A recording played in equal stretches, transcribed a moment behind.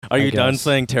Are you guess. done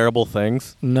saying terrible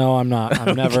things? No, I'm not.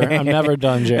 I'm never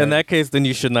done, Jared. In that case, then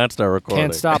you should not start recording.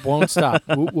 Can't stop, won't stop.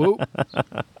 Woo, woo.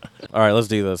 All right, let's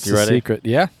do this. It's You a ready? secret.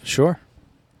 Yeah, sure.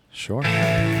 Got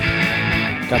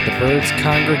the birds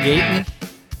congregating.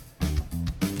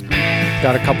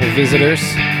 Got a couple visitors.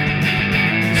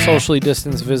 Socially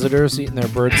distanced visitors eating their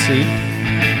bird seed.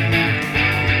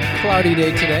 Cloudy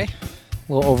day today.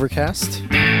 A little overcast.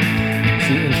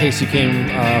 In case you came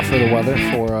for the weather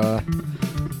for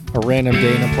a random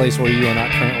day in a place where you are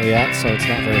not currently at, so it's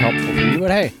not very helpful for you.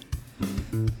 But hey,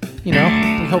 we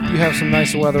hope you have some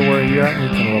nice weather where you're at and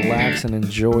you can relax and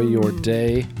enjoy your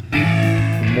day,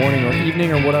 morning or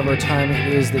evening or whatever time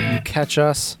it is that you catch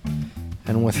us.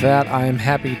 And with that, I am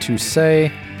happy to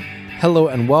say hello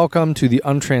and welcome to the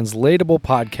Untranslatable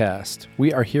Podcast.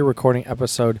 We are here recording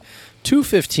episode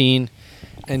 215,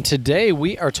 and today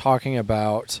we are talking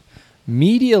about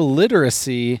media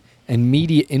literacy and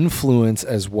media influence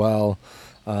as well,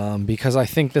 because I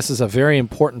think this is a very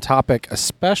important topic,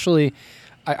 especially,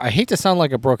 I hate to sound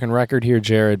like a broken record here,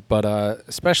 Jared, but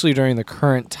especially during the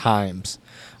current times.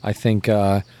 I think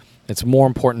it's more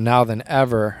important now than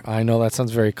ever. I know that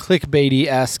sounds very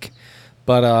clickbaity-esque,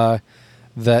 but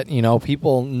that,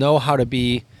 people know how to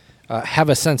be have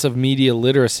a sense of media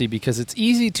literacy because it's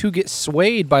easy to get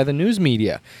swayed by the news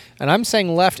media. And I'm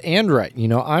saying left and right.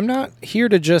 I'm not here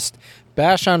to just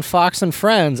bash on Fox and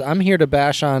Friends. I'm here to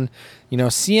bash on,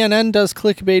 CNN does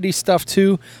clickbaity stuff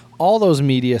too. All those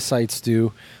media sites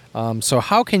do. So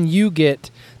how can you get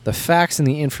the facts and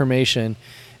the information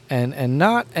and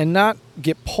not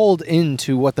get pulled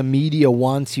into what the media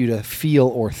wants you to feel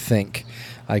or think?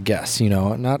 I guess,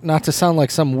 not to sound like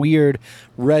some weird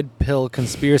red pill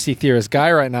conspiracy theorist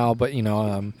guy right now, but,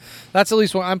 that's at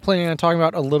least what I'm planning on talking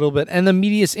about a little bit. And the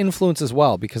media's influence as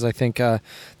well, because I think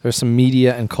there's some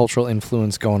media and cultural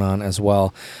influence going on as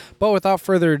well. But without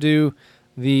further ado,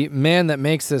 the man that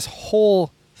makes this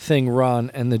whole thing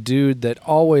run and the dude that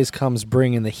always comes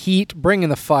bringing the heat, bringing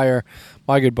the fire,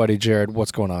 my good buddy Jared.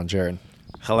 What's going on, Jared?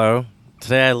 Hello.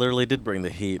 Today I literally did bring the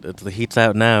heat. The heat's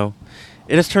out now.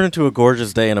 It has turned into a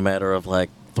gorgeous day in a matter of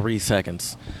 3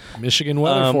 seconds. Michigan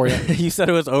weather for you. You said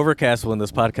it was overcast when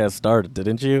this podcast started,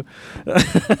 didn't you?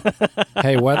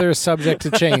 Hey, weather is subject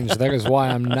to change. That is why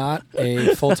I'm not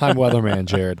a full-time weatherman,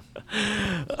 Jared.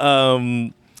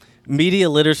 Media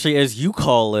literacy, as you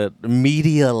call it,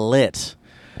 media lit.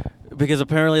 Because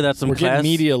apparently that's some We're class. getting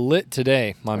media lit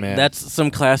today, my man. That's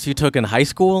some class you took in high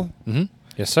school? Mm-hmm.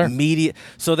 Yes, sir. Media.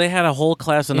 So they had a whole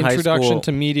class in high school. Introduction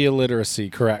to media literacy,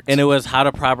 correct. And it was how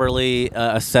to properly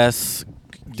assess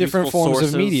different forms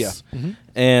sources. of media. Mm-hmm.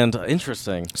 And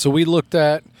interesting. So we looked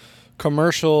at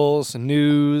commercials,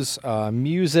 news,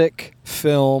 music,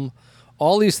 film.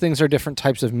 All these things are different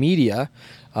types of media.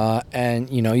 And,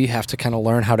 you have to kind of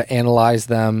learn how to analyze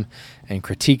them and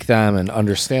critique them and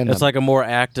understand them. It's like a more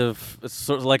active, it's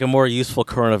sort of like a more useful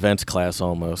current events class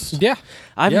almost. Yeah.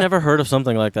 I've never heard of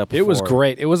something like that before. It was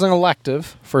great. It was an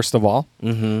elective, first of all.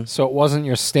 Mm-hmm. So it wasn't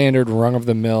your standard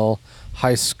rung-of-the-mill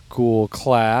high school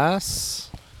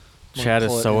class. Chad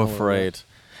is so afraid.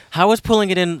 How is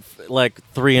pulling it in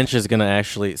 3 inches going to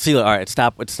actually... See, all right,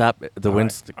 stop. The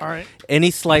wind's... All right.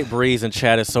 Any slight breeze and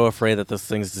Chad is so afraid that this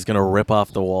thing's just going to rip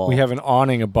off the wall. We have an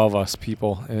awning above us,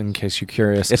 people, in case you're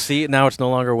curious. See, now it's no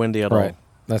longer windy at all. Right.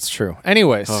 That's true.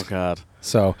 Anyways. Oh, God.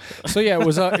 So yeah, it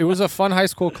was a fun high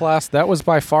school class. That was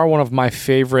by far one of my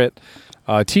favorite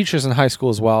teachers in high school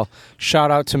as well. Shout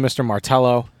out to Mr.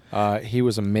 Martello. He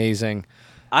was amazing.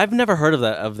 I've never heard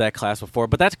of that class before,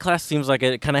 but that class seems like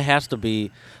it kind of has to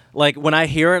be... when I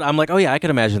hear it, I'm like, oh, yeah, I can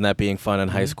imagine that being fun in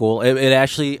high school. It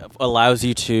actually allows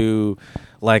you to,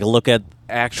 look at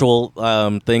actual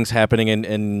things happening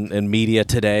in media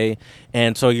today.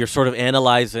 And so you're sort of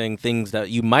analyzing things that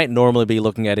you might normally be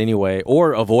looking at anyway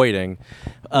or avoiding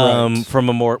Right.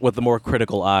 with a more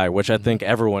critical eye, which I think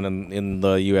everyone in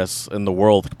the U.S. and the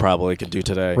world probably could do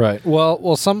today. Right.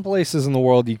 Well, some places in the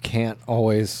world you can't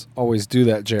always do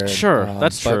that, Jared. Sure,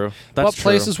 that's true. But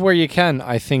places where you can,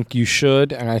 I think you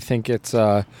should, and I think it's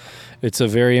a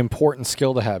very important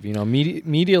skill to have.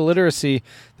 Media literacy.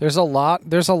 There's a lot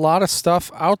of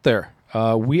stuff out there.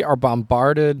 We are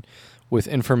bombarded with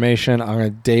information on a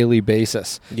daily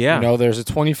basis. Yeah. There's a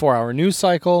 24-hour news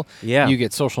cycle. Yeah. You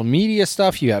get social media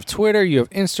stuff. You have Twitter. You have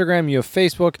Instagram. You have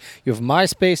Facebook. You have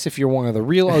MySpace. If you're one of the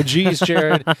real OGs,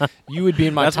 Jared, you would be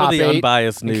in my That's top where the 8.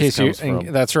 unbiased news comes from.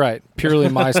 That's right. Purely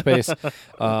MySpace.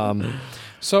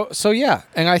 So yeah,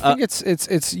 and I think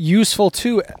it's useful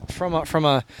too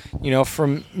from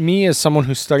me as someone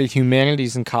who studied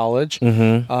humanities in college.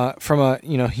 Mm-hmm. From a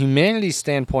humanities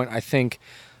standpoint, I think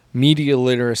media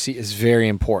literacy is very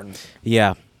important.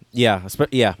 Yeah. Yeah,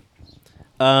 yeah.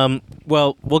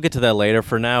 Well, we'll get to that later.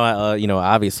 For now,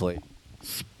 obviously,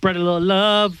 Spread a little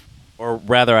love. or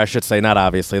rather, I should say, not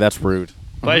obviously. That's rude.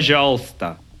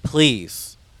 Пожалуйста.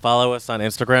 Please follow us on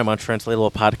Instagram,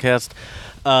 Untranslatable Podcast.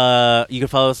 You can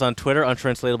follow us on Twitter,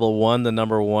 Untranslatable1, the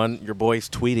number 1. Your boy's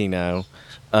tweeting now.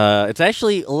 It's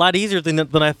actually a lot easier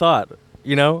than I thought.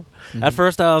 You know, at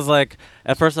first I was like,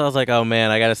 oh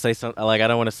man, I gotta say something. Like, I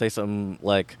don't want to say something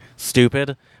like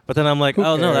stupid. But then I'm like, Who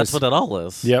oh no, that's cares? what it all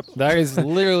is. Yep, that is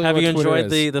literally. Have what you Twitter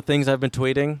enjoyed is. the things I've been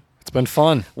tweeting? It's been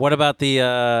fun. What about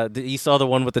you saw the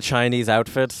one with the Chinese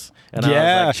outfits? And I was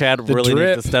Yeah, like, Chad the really drip,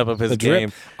 needs to step up his the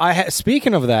drip. game.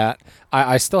 Speaking of that,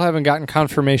 I still haven't gotten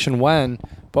confirmation when,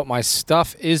 but my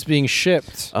stuff is being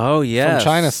shipped. Oh yeah, From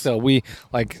China still. We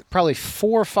probably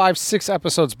 4, 5, 6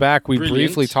 episodes back we Brilliant.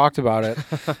 briefly talked about it.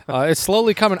 It's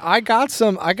slowly coming. I got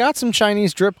some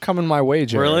Chinese drip coming my way,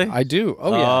 Jared. Really? I do.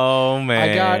 Oh yeah. Oh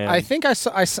man. I think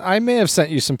I may have sent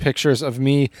you some pictures of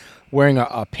me wearing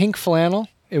a pink flannel.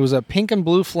 It was a pink and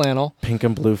blue flannel. Pink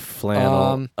and blue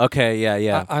flannel. Okay,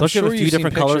 yeah. I'm Don't you have sure a few you've seen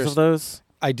different colors pictures. of those?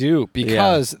 I do,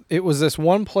 because it was this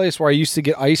one place where I used to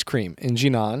get ice cream in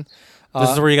Jinan. This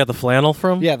is where you got the flannel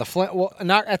from? Yeah, well,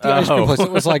 not at the ice cream Oh. place. It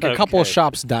was like a couple of Okay.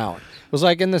 shops down. It was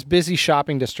like in this busy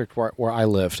shopping district where I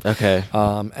lived. Okay.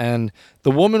 And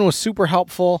the woman was super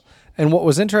helpful. And what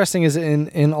was interesting is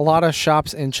in a lot of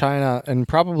shops in China and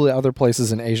probably other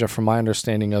places in Asia, from my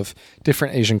understanding of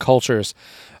different Asian cultures,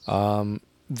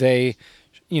 they,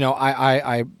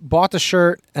 I bought the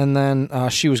shirt, and then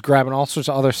she was grabbing all sorts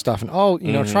of other stuff, and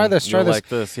try this, try You'll this. like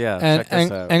this, yeah. And check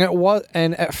this out.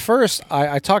 and at first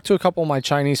I talked to a couple of my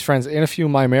Chinese friends and a few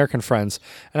of my American friends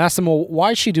and asked them, well,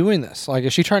 why is she doing this? Like,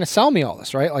 is she trying to sell me all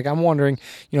this, right? Like, I'm wondering,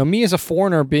 me as a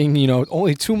foreigner being,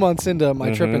 only 2 months into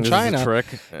my trip in This is a China, trick.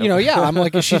 I'm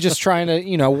like, is she just trying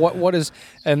to, what is?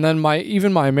 And then my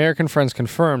American friends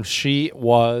confirmed she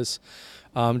was.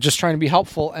 Just trying to be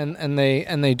helpful, and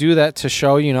they do that to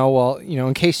show,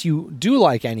 in case you do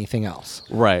like anything else.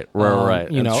 Right.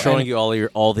 And showing you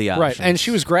all the options. Right, and she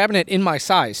was grabbing it in my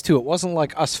size too. It wasn't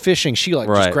like us fishing. She just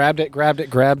Right. grabbed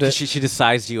it. She just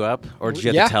sized you up, or did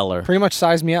you have to tell her? Pretty much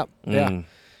sized me up. Yeah,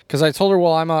 because I told her,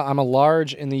 well, I'm a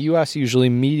large in the U.S. Usually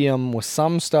medium with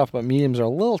some stuff, but mediums are a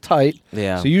little tight.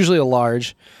 Yeah. So usually a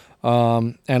large,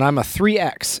 and I'm a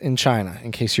 3X in China.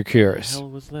 In case you're curious. What the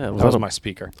hell was that? That was my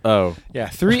speaker. Oh. Yeah,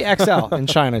 3XL in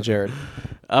China, Jared.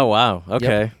 Oh wow.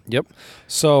 Okay. Yep.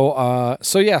 So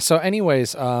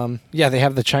anyways, they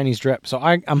have the Chinese drip. So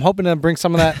I'm hoping to bring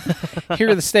some of that here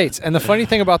to the States. And the funny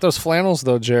thing about those flannels,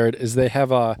 though, Jared, is they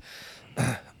have a.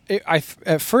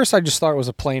 At first, I just thought it was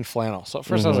a plain flannel. So at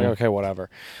first, I was like, okay, whatever.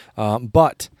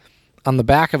 But on the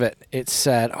back of it, it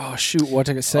said, "Oh shoot, what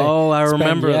did it say?" Oh, I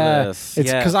remember this.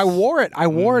 It's because I Yes. wore it. I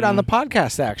wore it on the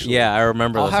podcast, actually. Yeah, I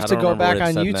remember. I'll this. have I to don't go remember back what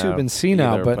it on said YouTube now and see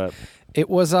now, either, but it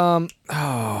was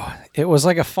it was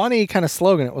like a funny kind of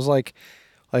slogan. It was like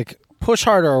push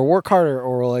harder or work harder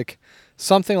or like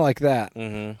something like that.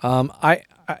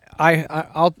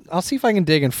 I'll see if I can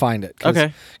dig and find it.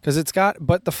 Okay. Because it's got.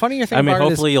 But the funnier thing I mean, about it is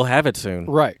hopefully you'll have it soon.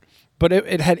 right. But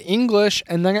it had English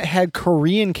and then it had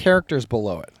Korean characters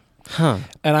below it. Huh.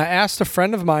 And I asked a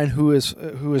friend of mine who is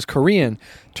Korean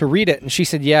to read it, and she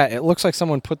said, "Yeah, it looks like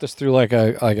someone put this through like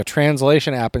a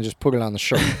translation app and just put it on the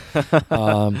shirt."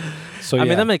 So I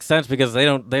mean, that makes sense because they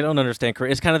don't understand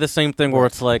Korean. It's kind of the same thing where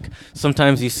it's like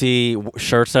sometimes you see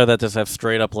shirts there that just have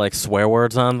straight up like swear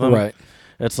words on them. Right.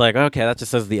 It's like, okay, that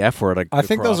just says the F word. I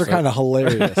think those are kind of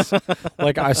hilarious.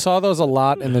 Like I saw those a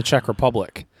lot in the Czech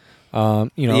Republic. Yeah,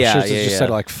 shirts that yeah, just yeah. said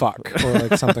like "fuck" or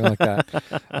like something like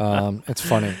that. It's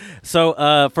funny. So,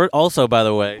 also, by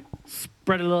the way,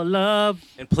 Spread a little love.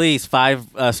 and please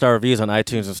 5-star reviews on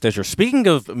iTunes and Stitcher. Speaking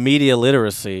of media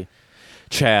literacy,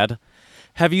 Chad,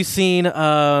 have you seen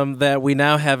that we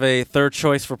now have a third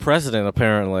choice for president?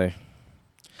 Apparently,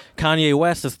 Kanye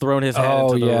West has thrown his hat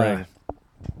into the ring.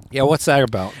 Yeah, what's that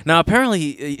about? Now, apparently,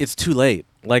 it's too late.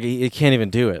 Like, he can't even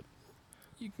do it.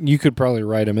 You could probably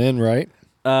write him in, right?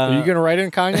 Are you going to write in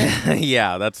Kanye?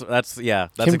 Yeah, that's Kim exactly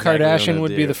what I'm Kardashian gonna would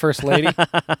do. be the first lady.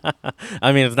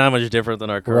 I mean, it's not much different than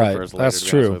our current Right, first lady. that's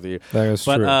to be honest true. With you. That is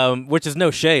but, true. which is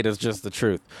no shade; it's just the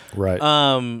truth. Right.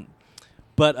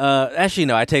 But actually,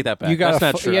 no, I take that back. You got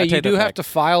That's not true. Yeah, I you take do that have back. to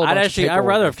file. I'd I'd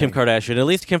rather have Kim Kardashian. At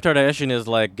least Kim Kardashian is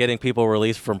like getting people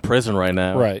released from prison right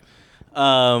now. Right.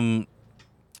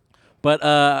 But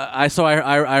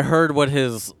I heard what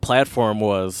his platform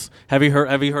was. Have you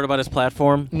heard about his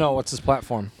platform? No, what's his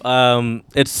platform?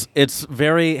 It's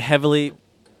very heavily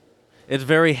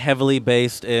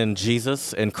based in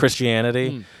Jesus and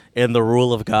Christianity and the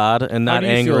rule of God and not do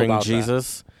you feel angering about that?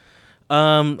 Jesus.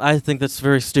 I think that's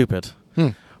very stupid.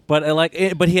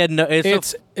 But but he had no.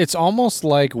 It's almost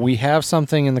like we have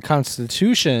something in the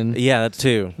Constitution yeah, that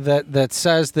too. that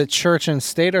says that church and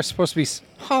state are supposed to be.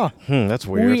 That's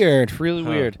weird. Really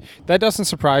weird. That doesn't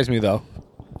surprise me though.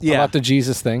 Yeah. About the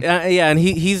Jesus thing. Yeah, and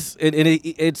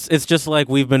it's just like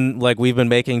we've been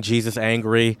making Jesus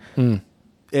angry,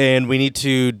 and we need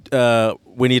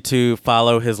to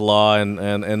follow his law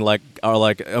and like our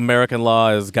like American law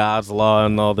is God's law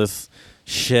and all this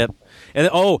shit. And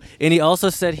and he also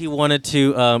said he wanted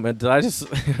to. Did I just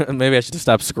maybe I should just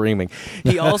stop screaming?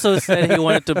 He also said he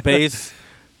wanted to base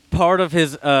part of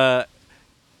his part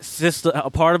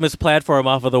of his platform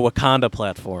off of the Wakanda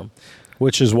platform,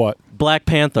 Which is what? Black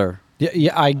Panther.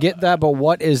 Yeah, I get that, but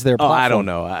what is their platform? I don't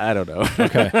know. I don't know.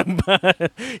 Okay.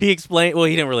 But he explained. Well,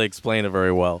 he didn't really explain it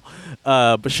very well,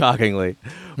 but shockingly.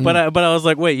 But I was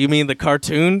like, wait, you mean the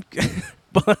cartoon?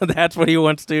 That's what he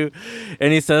wants to.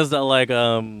 And he says that like.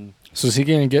 So is he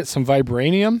going to get some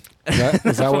vibranium? Is that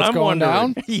what's I'm going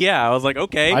wondering. down? Yeah, I was like,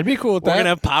 okay. I'd be cool with We're that. gonna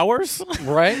have powers.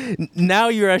 Right? Now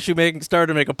you're actually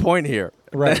starting to make a point here.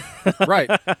 Right. Right.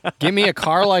 Give me a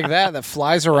car like that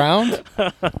flies around.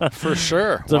 For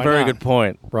sure. It's a very good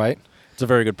point. Right. It's a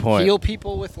very good point. Heal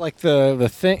people with like the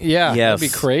thing. Yeah. Yes.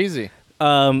 That'd be crazy.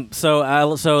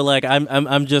 So like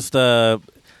I'm just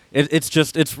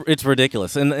it's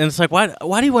ridiculous, and it's like why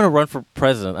do you want to run for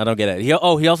president? I don't get it. He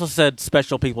also said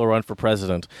special people run for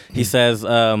president. He says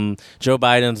Joe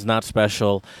Biden's not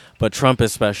special, but Trump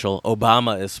is special.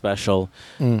 Obama is special.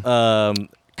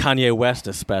 Kanye West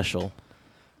is special.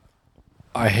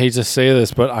 I hate to say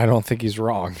this, but I don't think he's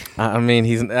wrong. I mean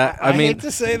he's. I mean hate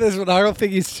to say this, but I don't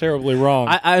think he's terribly wrong.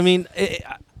 I mean.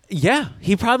 Yeah,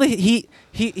 he probably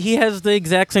he has the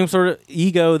exact same sort of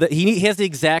ego that he has the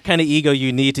exact kind of ego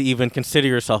you need to even consider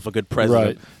yourself a good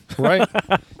president. Right.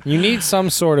 You need some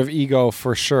sort of ego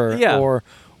for sure. Yeah.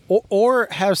 Or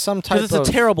have some type of. Because it's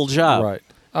a terrible job. Right.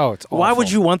 Oh, it's awful. Why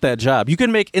would you want that job? You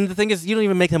can make, and the thing is, you don't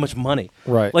even make that much money.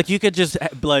 Right. Like you could just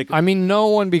like. I mean, no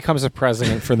one becomes a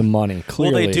president for the money.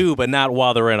 Clearly. Well, they do, but not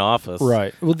while they're in office.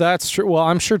 Right. Well, that's true. Well,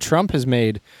 I'm sure Trump has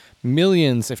made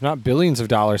millions, if not billions of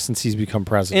dollars since he's become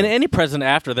president. And any president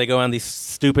after, they go on these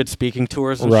stupid speaking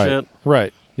tours and right. shit.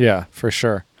 Right. Yeah, for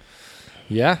sure.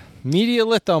 Yeah. Media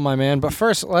lit though, my man. But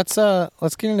first, let's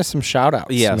get into some shout outs.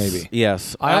 Yes. Maybe.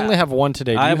 Yes. I only have one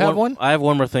today. Do you have one? I have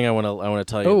one more thing I want to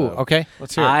tell you. Oh, about. okay.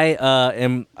 Let's hear it.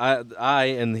 I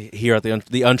and here at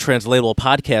the Untranslatable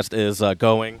podcast is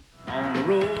going.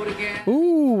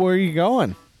 Ooh, where are you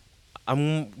going?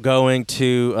 I'm going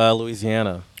to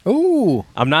Louisiana. Ooh.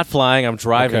 I'm not flying. I'm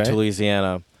driving Okay. to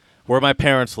Louisiana, where my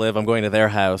parents live. I'm going to their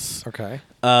house. Okay.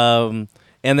 And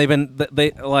they've been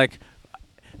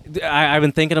I've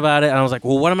been thinking about it, and I was like,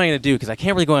 well, what am I going to do? Because I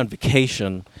can't really go on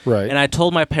vacation. Right. And I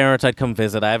told my parents I'd come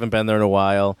visit. I haven't been there in a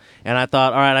while, and I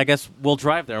thought, all right, I guess we'll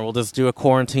drive there and we'll just do a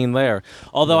quarantine there.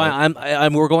 Although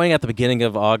Right. we're going at the beginning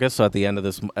of August, so at the end of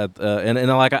this,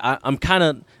 I'm kind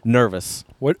of nervous.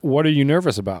 What are you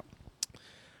nervous about?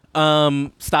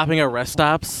 Stopping at rest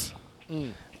stops.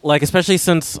 Like, especially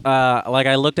since,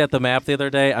 I looked at the map the other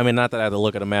day. I mean, not that I had to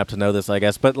look at a map to know this, I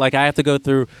guess, but, I have to go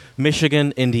through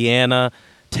Michigan, Indiana,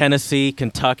 Tennessee,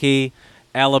 Kentucky,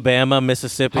 Alabama,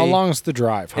 Mississippi. How long is the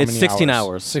drive? How It's many 16 hours?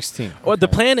 hours. 16. Well, the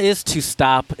Okay. plan is to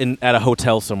stop at a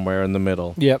hotel somewhere in the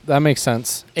middle. Yep, that makes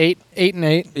sense. 8 and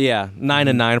 8. Yeah, 9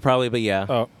 and 9 probably, but yeah.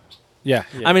 Oh. Yeah.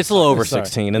 I mean, it's a little over Sorry.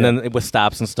 16, and then with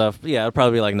stops and stuff, yeah, it'd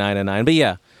probably be like 9 and 9, but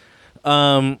yeah.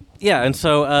 Yeah, and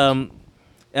so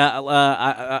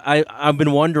I've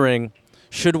been wondering,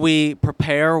 should we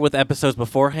prepare with episodes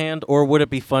beforehand, or would it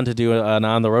be fun to do an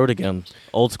on the road again,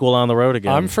 old school on the road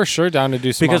again? I'm for sure down to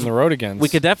do some Because on the road again. I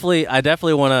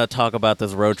definitely want to talk about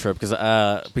this road trip because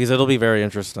it'll be very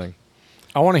interesting.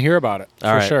 I want to hear about it All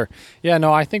for right. sure. Yeah,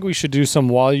 no, I think we should do some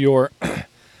while you're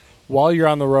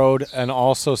on the road, and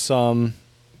also some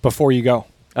before you go.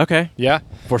 Okay, Yeah,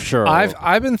 for sure.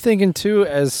 I've been thinking too,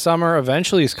 as summer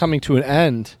eventually is coming to an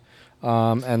end,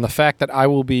 and the fact that I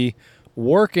will be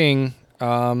working,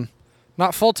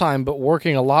 not full time, but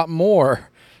working a lot more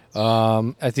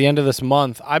at the end of this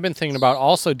month. I've been thinking about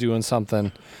also doing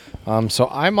something. So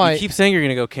I might. You keep saying you're going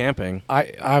to go camping.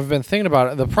 I've been thinking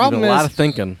about it. The You've problem been a lot of is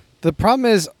thinking.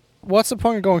 what's the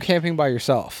point of going camping by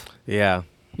yourself? Yeah.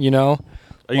 You know.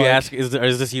 Are you Like- asking?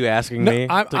 Is this you asking me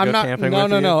I'm to go not. camping No,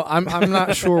 with no, you? no. I'm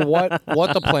not sure what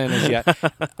the plan is yet.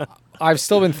 I've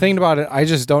still been thinking about it. I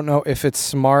just don't know if it's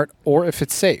smart or if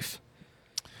it's safe.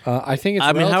 I think it's.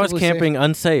 I mean, how is relatively safe. camping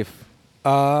unsafe?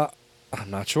 I'm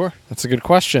not sure. That's a good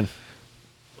question.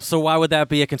 So why would that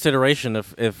be a consideration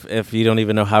if you don't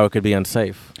even know how it could be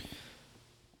unsafe?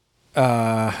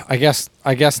 I guess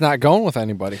not going with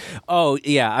anybody. Oh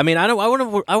yeah, I mean, I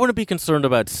wouldn't be concerned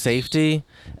about safety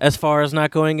as far as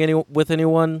not going with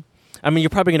anyone. I mean, you're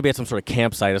probably going to be at some sort of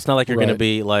campsite. It's not like you're going to Right.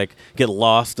 be like get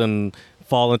lost and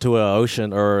fall into an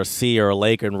ocean or a sea or a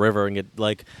lake and river and get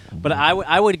like. But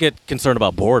I would get concerned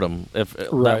about boredom if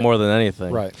Right. that more than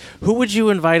anything. Right. Who would you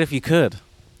invite if you could?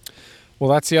 Well,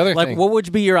 that's the other Like, thing. what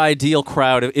would be your ideal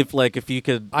crowd if you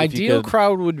could? Ideal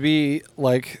crowd would be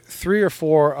like 3 or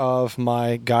 4 of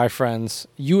my guy friends.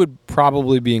 You would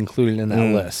probably be included in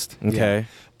that list. Okay. Yeah.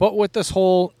 But with this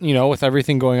whole, with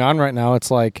everything going on right now, it's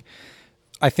like,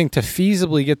 I think to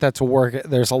feasibly get that to work,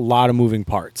 there's a lot of moving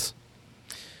parts.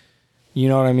 You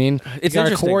know what I mean? It's you gotta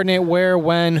interesting. coordinate where,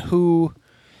 when, who.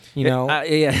 Yeah,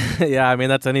 yeah. I mean,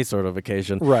 that's any sort of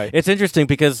vacation. Right. It's interesting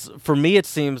because for me, it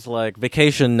seems like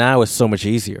vacation now is so much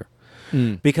easier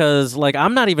because, like,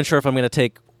 I'm not even sure if I'm going to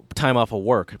take time off of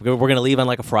work. We're going to leave on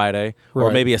like a Friday or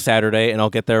Right. maybe a Saturday, and I'll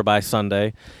get there by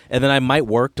Sunday, and then I might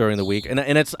work during the week. And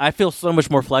I feel so much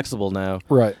more flexible now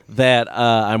Right. that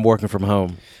I'm working from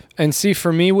home. And see,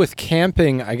 for me with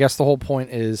camping, I guess the whole point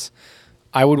is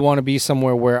I would want to be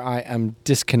somewhere where I am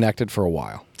disconnected for a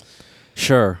while.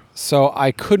 Sure. So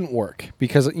I couldn't work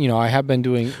because, I have been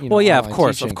doing, Well, yeah, of online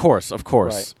course, teaching. of course, of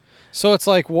course. Right. So it's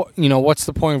like, what's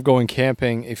the point of going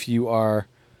camping if you are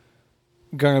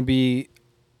going to be,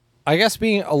 I guess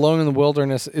being alone in the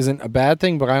wilderness isn't a bad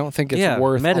thing, but I don't think it's Yeah,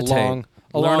 worth meditate.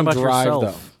 a Learn long about drive yourself.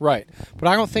 though. Right. But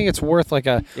I don't think it's worth like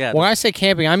Yeah, when I say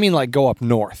camping, I mean like go up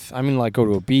north. I mean like go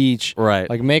to a beach. Right.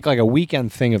 Like make like a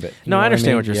weekend thing of it. You No, know I understand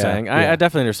mean? what you're Yeah, saying. yeah. I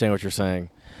definitely understand what you're saying.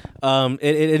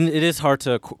 It is hard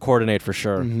to coordinate for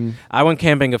sure. Mm-hmm. I went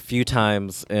camping a few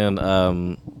times, and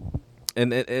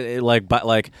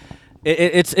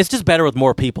it's just better with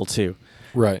more people too,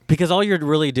 Right. because all you're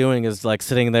really doing is like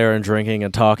sitting there and drinking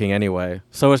and talking anyway.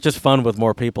 So it's just fun with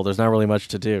more people. There's not really much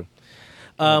to do.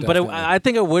 But definitely. I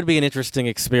think it would be an interesting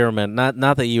experiment. Not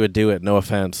that you would do it. No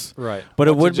offense. Right. But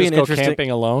it Well, to would be just an go interesting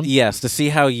camping alone? Yes, to see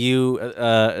how you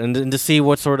and to see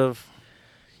what sort of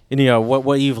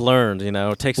what you've learned.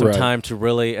 Take some Right. time to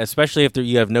really, especially if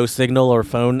you have no signal or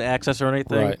phone access or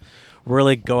anything. Right.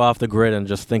 Really go off the grid and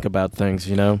just think about things.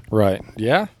 Right.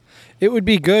 Yeah. It would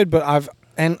be good, but I've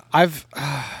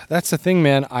that's the thing,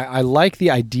 man. I like the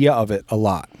idea of it a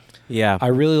lot. Yeah. I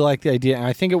really like the idea, and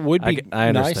I think it would be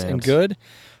I nice understand. and good.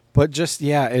 But just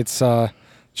it's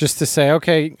just to say,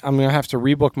 okay, I'm gonna have to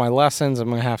rebook my lessons. I'm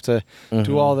gonna have to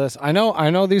do all this. I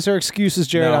know these are excuses,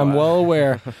 Jared. No, I'm well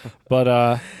aware, but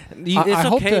It's I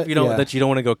hope okay that- if you don't yeah. that you don't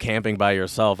want to go camping by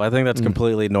yourself. I think that's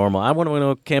completely normal. I wouldn't want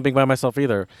to go camping by myself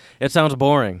either. It sounds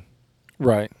boring.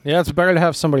 right, yeah, it's better to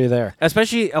have somebody there.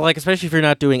 Especially if you're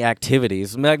not doing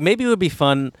activities. Like maybe it would be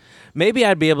fun. Maybe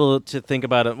I'd be able to think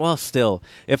about it. Well, still,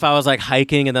 if I was like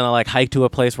hiking and then I like hike to a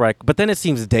place where but then it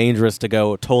seems dangerous to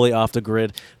go totally off the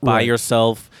grid by Right.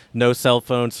 yourself, no cell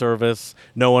phone service,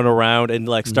 no one around, and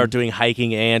like start doing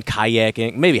hiking and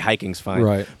kayaking. Maybe hiking's fine,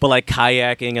 Right. But like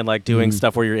kayaking and like doing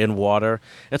stuff where you're in water,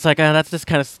 it's like that's just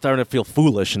kind of starting to feel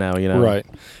foolish now. Right.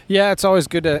 Yeah, it's always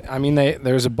good to. I mean,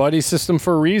 there's a buddy system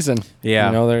for a reason.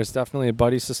 Yeah. There's definitely a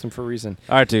buddy system for a reason.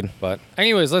 All right, dude. But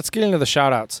anyways, let's get into the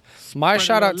shout outs. My Spread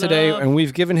shout out the today, love. and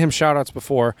we've given him shout outs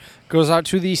before, goes out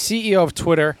to the CEO of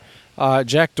Twitter,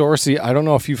 Jack Dorsey. I don't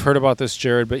know if you've heard about this,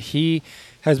 Jared, but he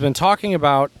has been talking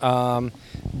about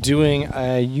doing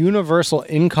a universal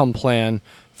income plan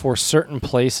for certain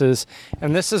places.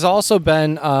 And this has also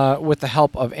been with the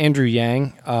help of Andrew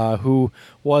Yang, who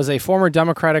was a former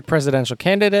Democratic presidential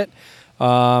candidate,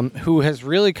 who has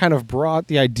really kind of brought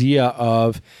the idea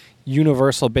of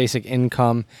universal basic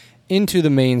income into the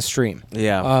mainstream.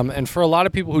 Yeah. And for a lot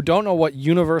of people who don't know what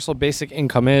universal basic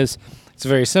income is, it's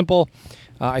very simple.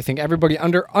 I think everybody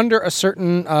under a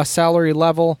certain salary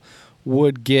level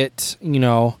would get,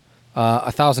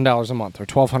 $1,000 a month or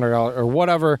 $1,200 or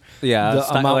whatever Yeah, the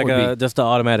amount like would be. just an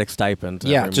automatic stipend.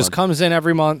 Yeah, every just month. comes in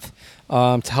every month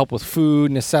to help with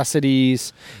food,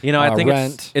 necessities. I think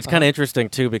rent. it's kind of interesting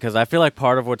too because I feel like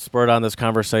part of what spurred on this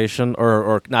conversation,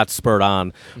 or not spurred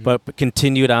on, but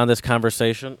continued on this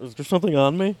conversation. Is there something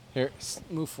on me? Here,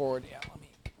 move forward. Yeah, let me.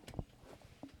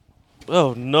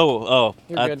 Oh no! Oh,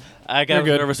 You're good. I got You're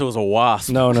good. nervous. It was a wasp.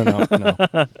 No,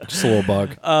 just a little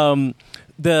bug.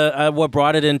 What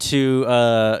brought it into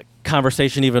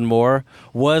conversation even more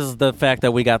was the fact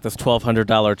that we got this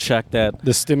 $1,200 check that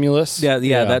The stimulus.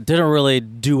 that didn't really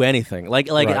do anything. Like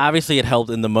Right. obviously it helped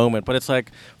in the moment, but it's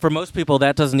like for most people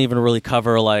that doesn't even really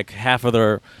cover like half of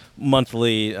their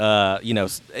monthly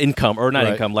income or not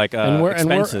Right. income like and we're,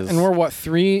 expenses. And we're what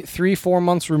 4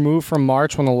 months removed from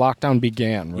March when the lockdown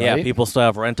began, right? Yeah, people still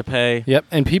have rent to pay. Yep,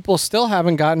 and people still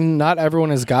haven't gotten. Not everyone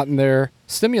has gotten their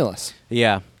stimulus.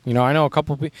 Yeah. I know a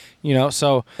couple people.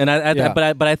 So And Yeah.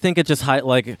 but I think it just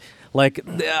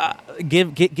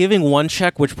giving one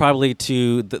check, which probably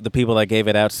to the people that gave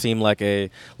it out seemed like a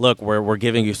look, we're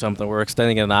giving you something, we're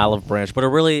extending an olive branch, but it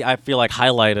really I feel like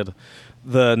highlighted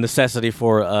the necessity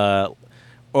for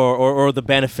or the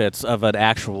benefits of an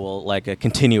actual like a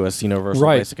continuous universal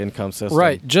Right. basic income system.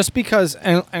 right, just because,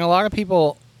 and a lot of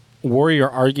people worry or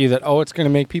argue that it's going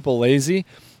to make people lazy.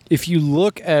 If you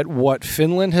look at what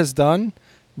Finland has done,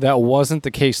 that wasn't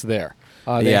the case there.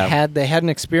 They Yeah. had an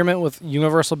experiment with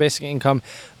universal basic income.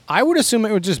 I would assume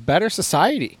it would just better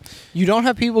society. You don't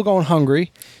have people going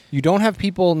hungry. You don't have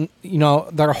people,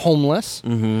 that are homeless.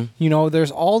 Mm-hmm.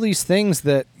 There's all these things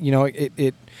that,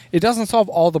 it doesn't solve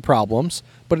all the problems,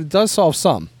 but it does solve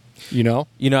some,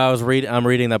 I'm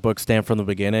reading that book Stamped from the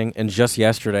Beginning, and just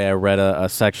yesterday I read a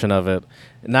section of it.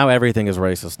 Now everything is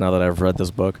racist now that I've read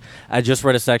this book. I just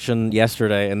read a section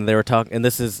yesterday, and they were talking, and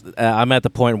this is, I'm at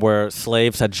the point where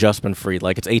slaves had just been freed,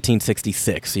 like it's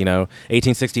 1866,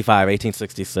 1865,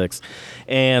 1866.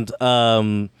 And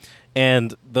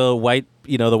the white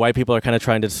people are kind of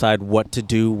trying to decide what to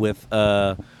do with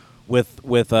black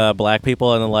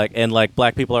people, and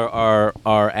black people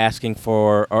are asking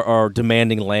for or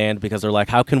demanding land because they're like,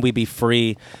 how can we be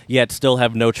free yet still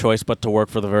have no choice but to work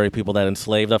for the very people that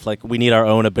enslaved us? Like, we need our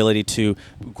own ability to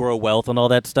grow wealth and all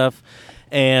that stuff.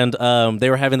 And they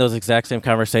were having those exact same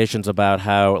conversations about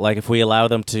how, like, if we allow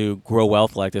them to grow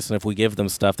wealth like this, and if we give them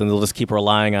stuff, then they'll just keep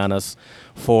relying on us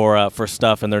for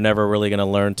stuff, and they're never really going to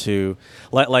learn to,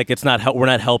 we're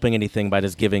not helping anything by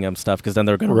just giving them stuff, because then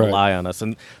they're going to rely on us.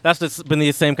 And that's just been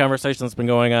the same conversation that's been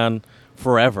going on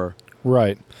forever.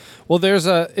 Right. Well,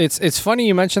 it's funny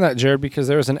you mentioned that, Jared, because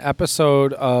there was an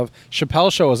episode of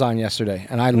Chappelle Show was on yesterday,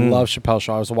 and I love Chappelle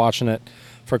Show. I was watching it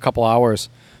for a couple hours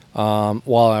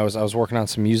while I was working on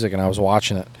some music, and I was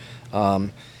watching it.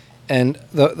 And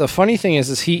the funny thing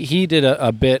is he did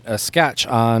a sketch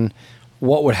on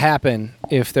what would happen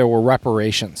if there were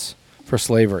reparations for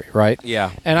slavery, right?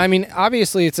 Yeah. And I mean,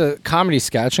 obviously it's a comedy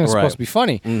sketch and it's supposed to be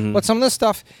funny, but some of the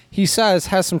stuff he says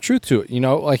has some truth to it.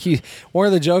 Like one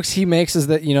of the jokes he makes is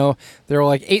that, there were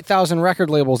like 8,000 record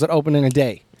labels that opened in a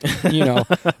day,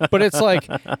 but it's like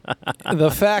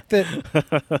the fact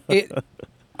that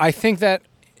I think that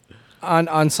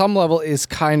on some level is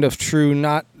kind of true.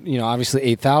 Not, obviously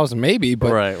 8,000 maybe, but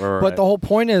but the whole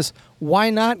point is, why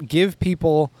not give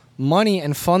people money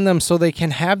and fund them so they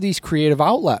can have these creative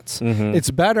outlets?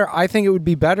 It's better. I think it would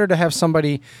be better to have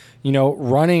somebody,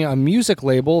 running a music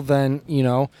label than,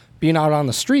 being out on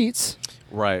the streets.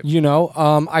 Right.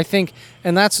 I think,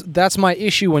 and that's my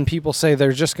issue when people say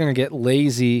they're just going to get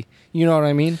lazy. You know what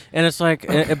I mean? And it's like,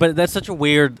 but that's such a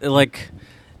weird, like,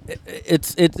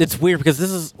 it's weird because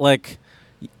this is like,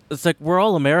 it's like we're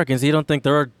all Americans. You don't think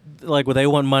there are, like, they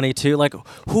want money too? Like,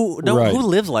 who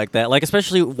lives like that? Like,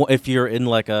 especially if you're in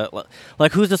like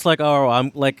who's just like, oh,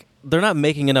 I'm like, they're not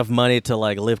making enough money to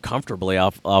like live comfortably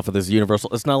off of this universal.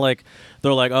 It's not like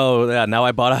they're like, oh yeah, now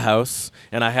I bought a house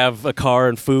and I have a car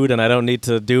and food and I don't need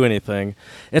to do anything.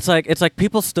 It's like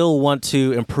people still want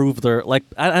to improve their, like,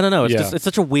 I don't know. It's just, it's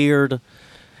such a weird.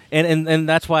 And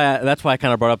that's why I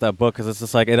kind of brought up that book, because it's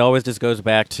just like it always just goes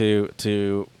back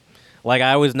to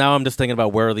like now I'm just thinking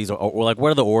about where are these, like,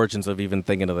 what are the origins of even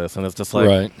thinking of this, and it's just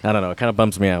like I don't know, it kind of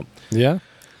bums me out. Yeah.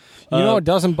 It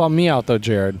doesn't bum me out though,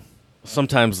 Jared.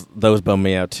 Sometimes those bum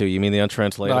me out too. You mean the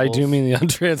untranslatables? I do mean the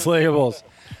untranslatables.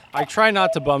 I try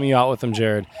not to bum you out with them,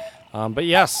 Jared. But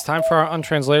yes, time for our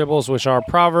untranslatables, which are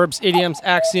proverbs, idioms,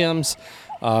 axioms,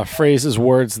 phrases,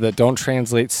 words that don't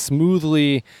translate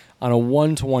smoothly on a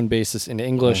one-to-one basis into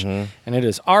English. And it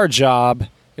is our job,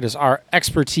 it is our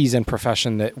expertise and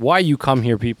profession, that why you come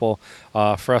here, people,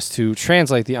 for us to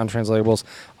translate the untranslatables.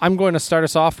 I'm going to start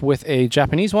us off with a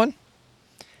Japanese one,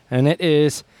 and it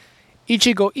is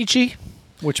Ichigo Ichi,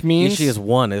 which means... Ichi is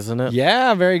one, isn't it?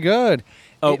 Yeah, very good.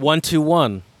 Oh, 1, 2,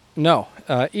 1. No.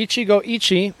 Ichigo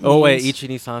Ichi means... Oh, wait. Ichi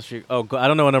ni san shi. Oh, I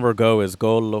don't know what number go is.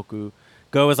 Go roku.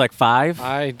 Go is like 5?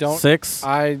 I don't... 6?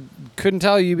 I couldn't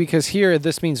tell you, because here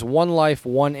this means one life,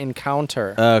 one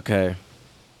encounter. Okay.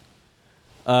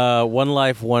 One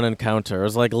life, one encounter. It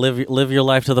was like live your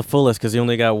life to the fullest because you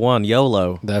only got one.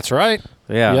 YOLO. That's right.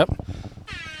 Yeah.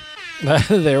 Yep.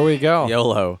 There we go.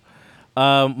 YOLO.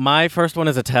 My first one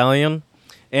is Italian,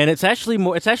 and it's actually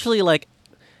more. It's actually like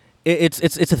it's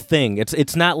a thing.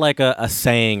 It's not like a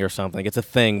saying or something. It's a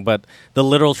thing, but the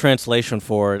literal translation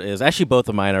for it is actually both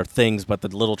of mine are things, but the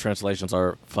literal translations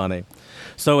are funny.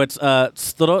 So it's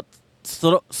strozza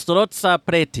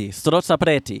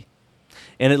preti,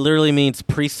 and it literally means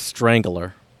priest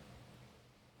strangler.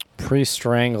 Priest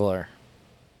strangler.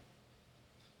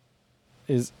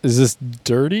 Is this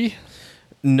dirty?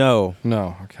 No,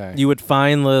 No. Okay. you would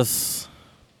find this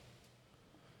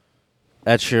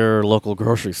at your local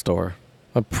grocery store.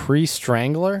 A priest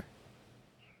strangler?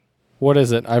 What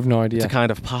is it? I have no idea. It's a kind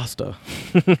of pasta.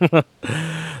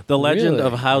 The legend Really?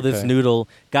 of how this Okay. noodle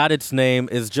got its name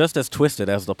is just as twisted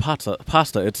as the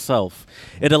pasta itself.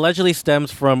 It allegedly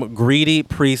stems from greedy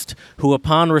priest who,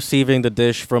 upon receiving the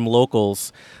dish from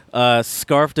locals,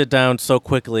 scarfed it down so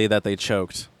quickly that they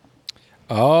choked.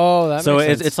 Oh, that So makes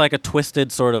sense. it's like a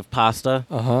twisted sort of pasta,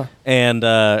 Uh-huh. and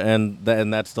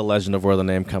that's the legend of where the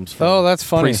name comes from. Oh, that's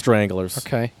funny. Priest stranglers.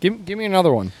 Okay. Give me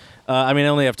another one. I mean, I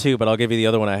only have two, but I'll give you the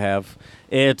other one I have.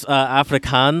 It's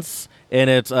Afrikaans, and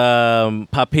it's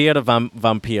papier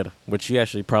vampire, which you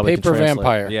actually probably Paper can translate.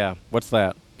 vampire. Yeah, what's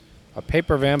that? A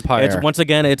paper vampire. It's once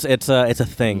again, it's a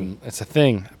thing. It's a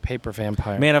thing. A paper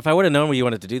vampire. Man, if I would have known you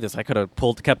wanted to do this, I could have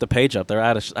kept the page up there.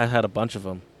 I had a bunch of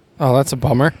them. Oh, that's a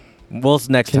bummer. Well, it's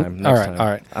next time. Next all right, time. all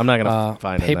right. I'm not gonna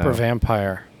find it paper now.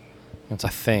 vampire. It's a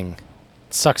thing.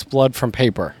 It sucks blood from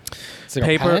paper. Is it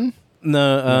Paper. a pen?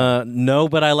 No,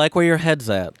 but I like where your head's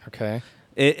at. Okay.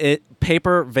 It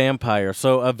paper vampire.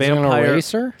 So a Is it an vampire.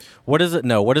 eraser? What is it?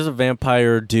 No. What does a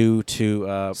vampire do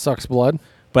to? Sucks blood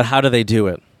But how do they do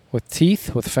it? with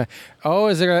teeth. Oh,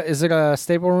 is it a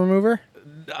staple remover?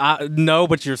 No,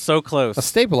 but you're so close. A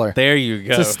stapler. There you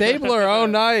go. It's a stapler. Oh,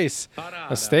 nice.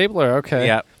 A stapler. Okay.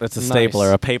 Yeah, it's a Nice.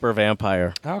 stapler, a paper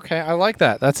vampire. Okay, I like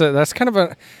that. That's kind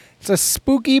of it's a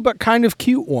spooky but kind of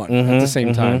cute one at the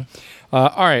same time. All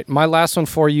right, my last one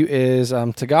for you is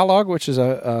Tagalog, which is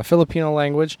a Filipino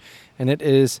language, and it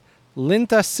is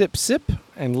linta sip sip,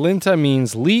 and linta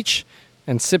means leech,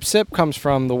 and sip sip comes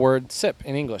from the word sip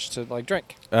in English, to like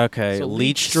drink. Okay, So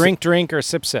leech. drink, or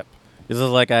sip sip. Is it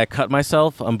like I cut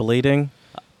myself? I'm bleeding.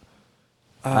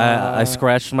 I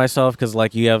scratched myself because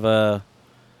like you have a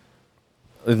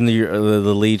the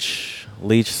leech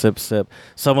sip sip.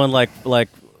 Someone like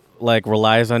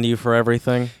relies on you for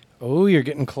everything. Oh, you're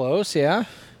getting close, yeah.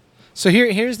 So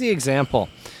here's the example,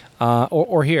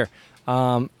 or here.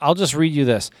 I'll just read you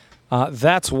this.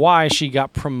 That's why she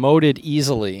got promoted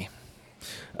easily.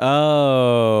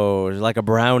 Oh, like a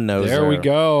brown noser. There we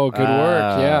go. Good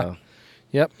work. Yeah.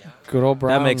 Yep. Good old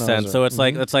brown. That makes sense. So it's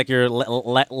like you're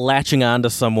latching onto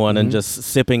someone and just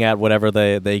sipping at whatever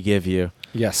they give you.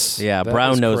 Yes. Yeah, that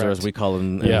brown is noser correct. as we call it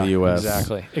in the U.S.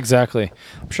 Exactly.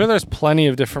 I'm sure there's plenty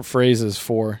of different phrases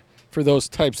for those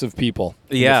types of people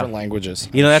in Yeah. different languages.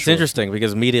 You know, I'm that's sure. interesting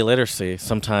because media literacy,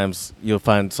 sometimes you'll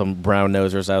find some brown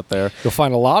nosers out there. You'll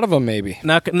find a lot of them, maybe.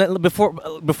 Now, before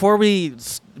we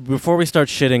start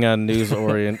shitting on news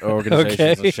organizations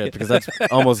Okay. and shit, because that's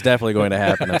almost definitely going to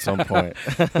happen at some point.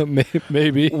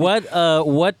 Maybe.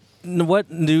 What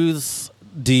news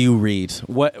do you read?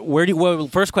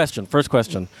 First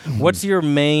question. What's your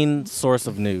main source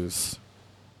of news?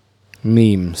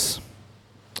 Memes.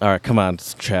 All right, come on,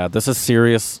 Chad. This is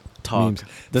serious talk. Memes.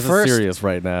 This First- is serious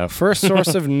right now. First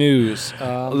source of news.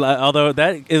 Although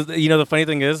that is, the funny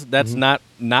thing is that's not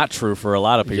true for a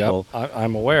lot of people. Yep,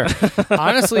 I'm aware.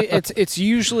 Honestly, it's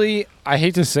usually, I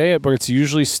hate to say it, but it's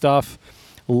usually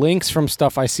links from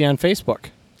stuff I see on Facebook.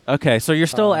 Okay, so you're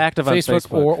still active on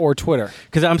Facebook, or Twitter.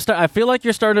 Because I feel like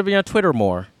you're starting to be on Twitter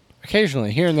more.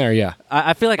 Occasionally, here and there, yeah.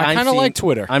 I feel like I I'm kinda seeing- like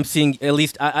Twitter. I'm seeing at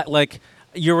least I like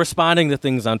you're responding to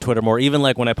things on Twitter more. Even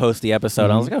like when I post the episode,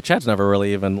 I was like, oh, Chad's never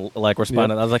really even like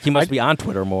responded. Yep. I was like, he must be on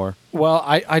Twitter more. Well,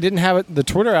 I didn't have the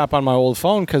Twitter app on my old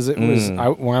phone because it was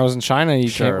when I was in China. You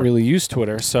Sure. can't really use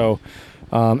Twitter, so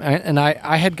and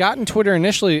I had gotten Twitter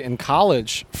initially in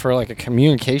college for like a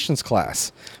communications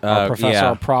class. Our professor,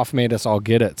 our prof, made us all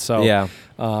get it. So Yeah.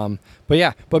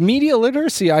 But media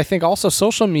literacy, I think also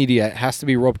social media has to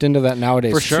be roped into that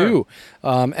nowadays For sure. too,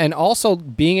 and also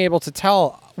being able to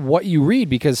tell what you read,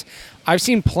 because I've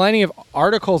seen plenty of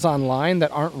articles online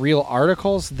that aren't real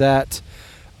articles that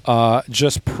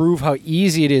just prove how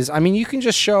easy it is. I mean, you can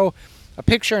just show a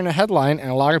picture and a headline, and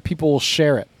a lot of people will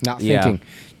share it, not Yeah. thinking.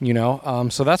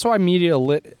 So that's why media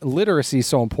literacy is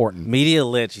so important. Media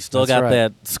lit. You still That's got right.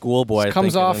 that schoolboy.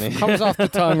 Comes off thinking. the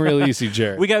tongue real easy,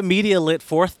 Jared. We got media lit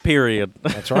fourth period.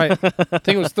 That's right. I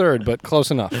think it was third, but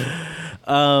close enough.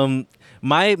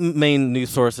 My main news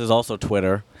source is also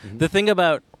Twitter. The thing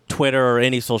about Twitter or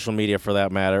any social media for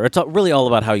that matter. It's really all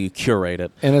about how you curate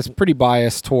it. And it's pretty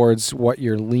biased towards what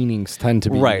your leanings tend to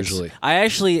be Right. usually. I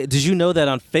actually, did you know that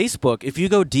on Facebook, if you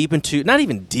go deep into, not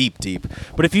even deep,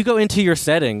 but if you go into your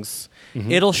settings,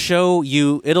 it'll show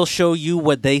you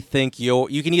what they think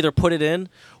you can either put it in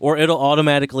or it'll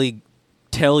automatically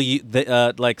tell you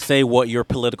like say what your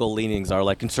political leanings are,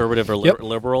 like conservative or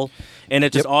liberal, and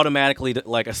it just automatically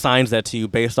like assigns that to you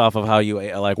based off of how you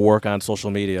like work on social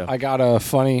media. I got a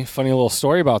funny little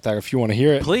story about that if you want to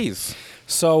hear it. Please.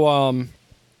 So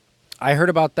I heard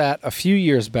about that a few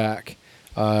years back.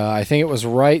 I think it was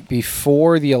right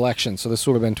before the election. So this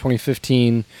would have been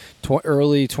 2015,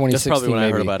 early 2016. That's probably when maybe.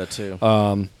 I heard about it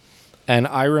too. And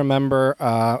I remember,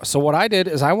 so what I did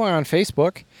is I went on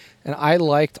Facebook and I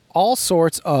liked all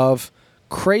sorts of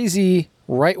crazy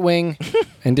right-wing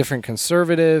and different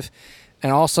conservative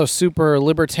and also super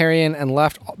libertarian and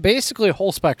left, basically a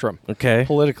whole spectrum Okay.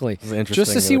 politically, This is an just to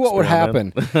interesting see what would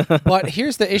happen. experiment. But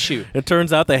here's the issue. It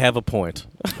turns out they have a point.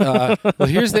 Well,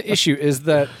 here's the issue is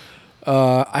that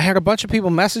I had a bunch of people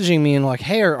messaging me and like,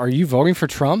 hey, are you voting for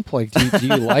Trump? Like, do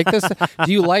you like this?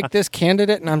 Do you like this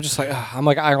candidate? And I'm just like,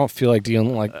 I don't feel like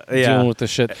dealing with this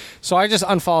shit. So I just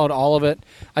unfollowed all of it.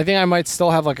 I think I might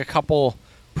still have like a couple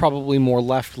probably more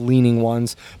left-leaning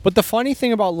ones. But the funny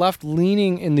thing about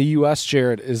left-leaning in the U.S.,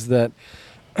 Jared, is that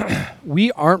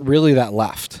we aren't really that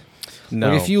left.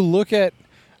 No. Like if you look at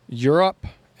Europe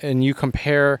and you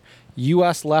compare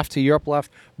U.S. left to Europe left,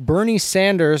 Bernie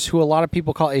Sanders, who a lot of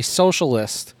people call a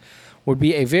socialist, would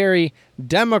be a very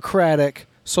democratic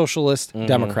socialist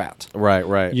Democrat.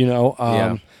 Right. You know?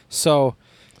 Yeah. So,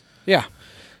 yeah.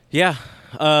 Yeah.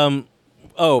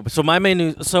 So my main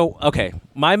news. So okay,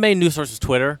 my main news source is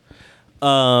Twitter.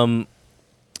 I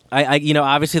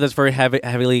obviously that's very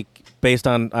heavily based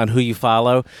on who you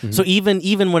follow. So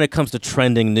even when it comes to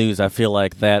trending news, I feel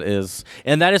like that is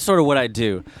sort of what I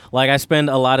do. Like I spend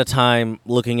a lot of time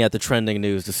looking at the trending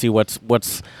news to see what's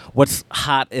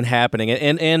hot and happening,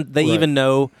 and they even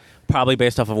know, probably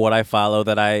based off of what I follow,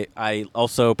 that I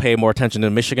also pay more attention to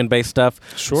Michigan-based stuff.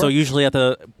 Sure. So usually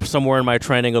somewhere in my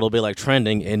trending, it'll be like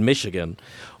trending in Michigan,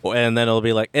 and then it'll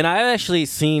be like, and I've actually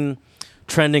seen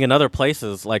trending in other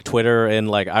places like Twitter, and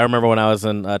like I remember when I was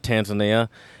in Tanzania,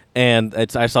 and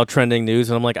I saw trending news,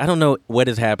 and I'm like, I don't know what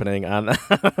is happening on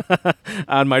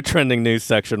on my trending news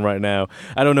section right now.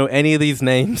 I don't know any of these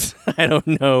names. I don't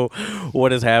know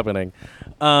what is happening.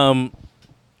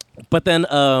 But then,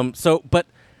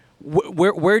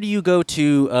 where do you go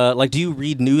to? Like, do you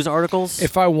read news articles?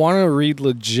 If I want to read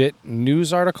legit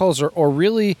news articles or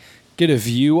really get a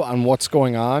view on what's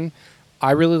going on,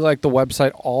 I really like the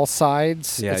website All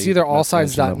Sides. Yeah, it's you either mentioned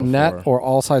that allsides.net before.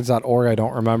 or allsides.org. I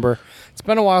don't remember. It's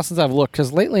been a while since I've looked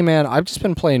because lately, man, I've just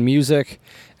been playing music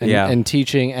and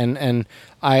teaching, and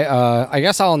I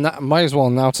guess might as well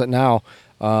announce it now.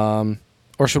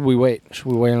 Or should we wait? Should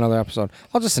we wait another episode?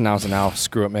 I'll just announce it now.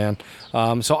 Screw it, man.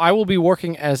 So I will be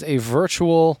working as a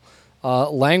virtual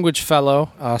language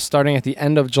fellow starting at the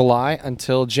end of July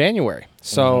until January.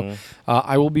 So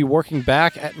I will be working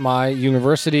back at my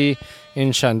university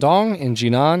in Shandong in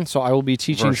Jinan. So I will be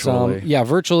teaching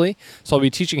virtually. So I'll be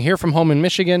teaching here from home in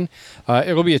Michigan.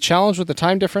 It'll be a challenge with the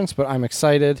time difference, but I'm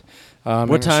excited.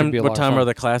 What time are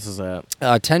the classes at?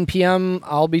 10 p.m.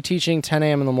 I'll be teaching. 10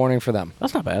 a.m. in the morning for them.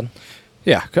 That's not bad.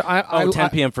 Yeah. 10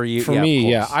 p.m. for you. For yeah, me, of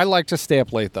yeah. course. I like to stay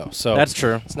up late, though. So That's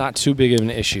true. It's not too big of an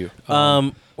issue.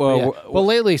 Well, Well,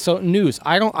 lately, so news.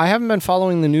 I haven't been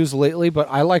following the news lately, but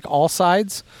I like All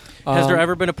Sides. has there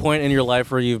ever been a point in your life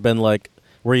where you've been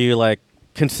where you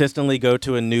consistently go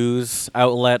to a news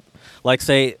outlet, like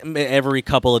say every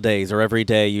couple of days or every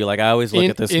day? You I always look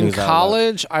at this in news outlet.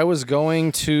 college, I was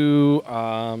going to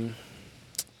Al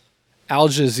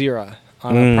Jazeera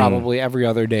on a probably every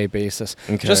other day basis,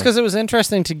 Okay. just because it was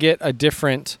interesting to get a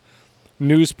different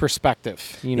news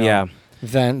perspective. Yeah.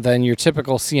 Than your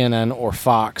typical CNN or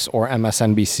Fox or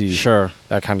MSNBC. Sure.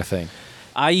 That kind of thing.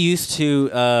 I used to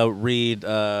read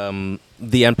the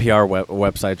NPR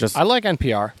website, I like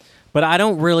NPR. but I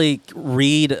don't really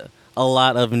read a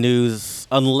lot of news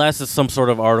unless it's some sort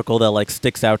of article that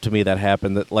sticks out to me that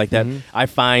happened that I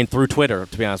find through Twitter.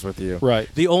 To be honest with you, Right.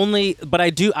 But I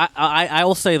do. I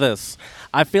will say this.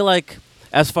 I feel like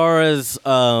as far as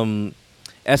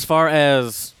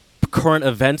current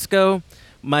events go,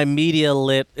 my media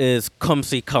lit is comme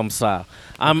ci comme ça.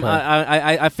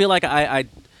 I feel like I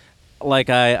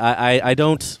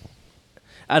don't.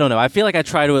 I don't know. I feel like I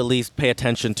try to at least pay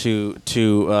attention to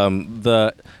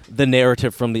the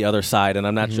narrative from the other side, and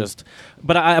I'm not just.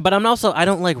 But I'm also, I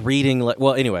don't like reading.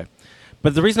 Well, anyway.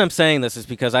 But the reason I'm saying this is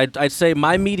because I'd say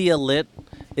my media lit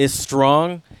is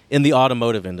strong in the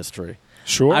automotive industry.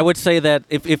 Sure. I would say that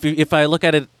if I look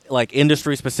at it like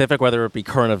industry specific, whether it be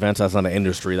current events, that's not an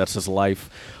industry, that's just life.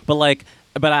 But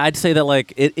I'd say that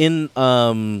like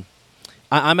I'm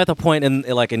at the point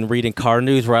in reading car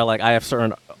news where I have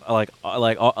certain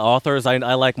authors I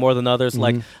like more than others. Mm-hmm.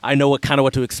 Like I know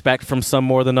what to expect from some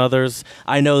more than others.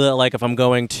 I know that like if I'm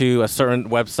going to a certain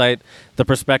website, the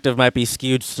perspective might be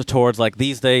skewed towards like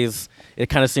these days. It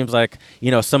kind of seems like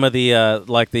some of the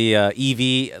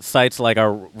EV sites like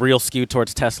are real skewed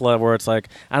towards Tesla, where it's like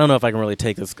I don't know if I can really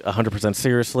take this 100%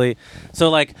 seriously. So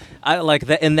like I like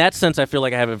that in that sense. I feel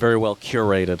like I have it very well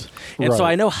curated, and so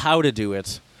Right. I know how to do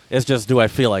it. It's just, do I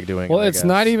feel like doing it? Well, I it's guess.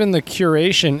 not even the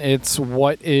curation; it's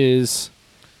what is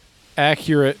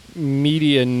accurate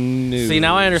media news. See,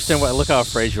 now I understand. Look how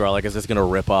afraid you are. Like, is this going to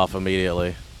rip off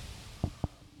immediately?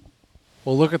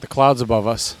 Well, look at the clouds above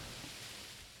us.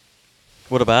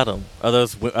 What about them? Are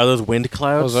those wind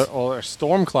clouds? They're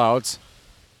storm clouds,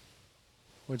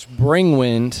 which bring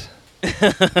wind.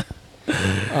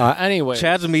 Anyway,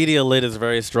 Chad's media lid is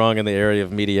very strong in the area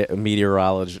of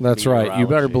meteorology. that's right. You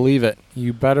better believe it.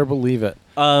 You better believe it.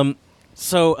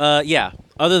 Yeah.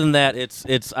 Other than that,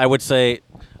 it's. I would say,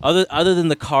 other than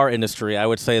the car industry, I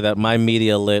would say that my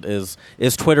media lit is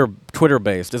Twitter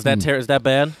based. Is that is that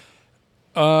bad?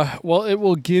 Well, it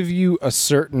will give you a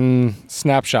certain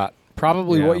snapshot,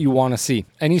 probably Yeah. what you want to see.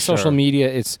 Any social Sure.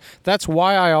 media, that's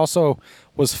why I also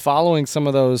was following some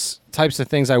of those types of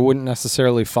things I wouldn't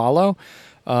necessarily follow,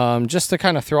 just to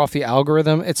kind of throw off the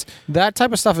algorithm. It's that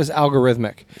type of stuff is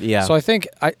algorithmic. Yeah. So I think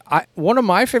I one of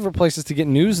my favorite places to get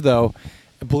news, though,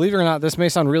 believe it or not, this may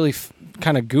sound really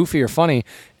kind of goofy or funny,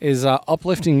 is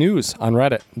uplifting news on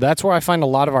Reddit. That's where I find a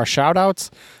lot of our shout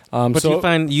outs. But do you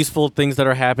find useful things that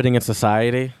are happening in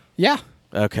society? Yeah.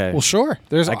 Okay. Well, sure.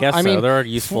 I guess so. There are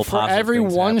useful, for positive every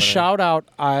things one happening. shout out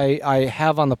I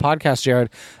have on the podcast, Jared,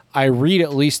 I read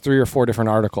at least 3 or 4 different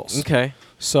articles. Okay.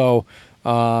 So,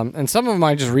 and some of them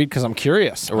I just read because I'm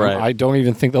curious. Right. I don't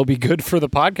even think they'll be good for the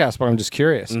podcast, but I'm just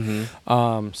curious.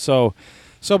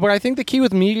 But I think the key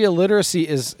with media literacy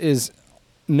is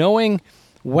knowing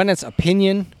when it's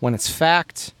opinion, when it's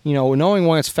fact, knowing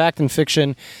when it's fact and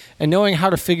fiction, and knowing how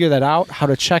to figure that out, how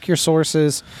to check your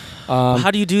sources. How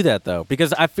do you do that though?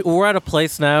 Because we're at a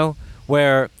place now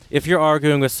where if you're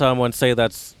arguing with someone, say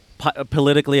that's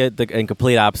politically the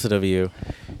complete opposite of you,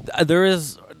 there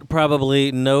is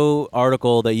probably no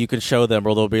article that you can show them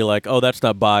where they'll be like, "Oh, that's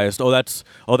not biased. Oh, that's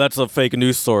a fake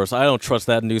news source. I don't trust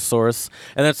that news source."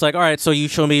 And it's like, "All right, so you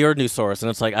show me your news source." And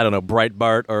it's like, I don't know,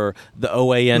 Breitbart or the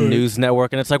OAN News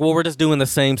Network, and it's like, "Well, we're just doing the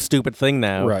same stupid thing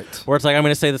now." Right. Where it's like, I'm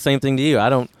going to say the same thing to you. I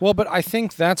don't. Well, but I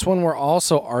think that's when we're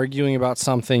also arguing about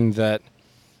something that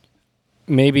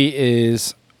maybe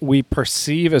is we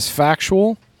perceive as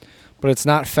factual, but it's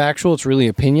not factual. It's really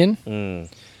opinion.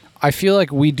 I feel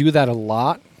like we do that a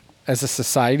lot as a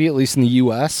society, at least in the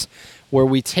U.S., where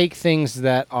we take things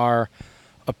that are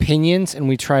opinions and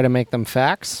we try to make them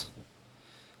facts.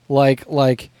 I'm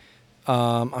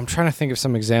trying to think of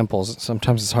some examples.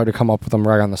 Sometimes it's hard to come up with them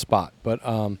right on the spot. But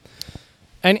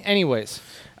anyways.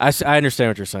 I understand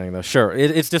what you're saying, though. Sure,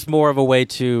 it's just more of a way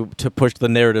to push the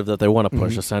narrative that they want to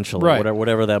push, essentially, Right.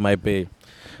 whatever that might be.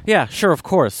 Yeah, sure, of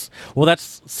course. Well,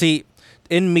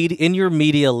 in your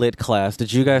media lit class,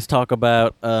 did you guys talk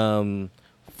about the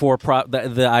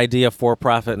idea of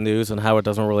for-profit news and how it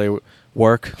doesn't really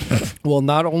work? Well,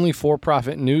 not only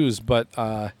for-profit news, but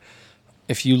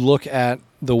if you look at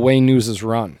the way news is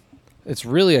run, it's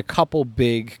really a couple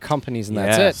big companies, and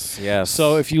that's it. Yes.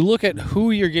 So if you look at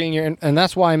who you're getting your, and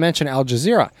that's why I mentioned Al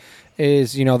Jazeera,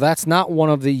 is that's not one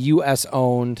of the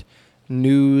U.S.-owned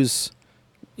news,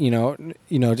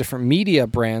 different media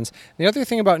brands. The other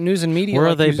thing about news and media, where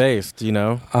are they based? Do you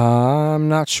know? I'm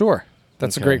not sure.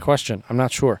 That's a Okay. great question. I'm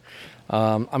not sure.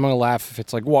 I'm going to laugh if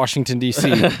it's like Washington,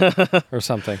 D.C. or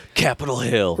something. Capitol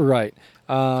Hill. Right.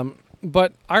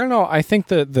 But I don't know. I think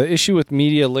the issue with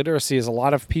media literacy is a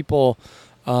lot of people,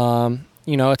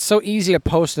 it's so easy to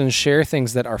post and share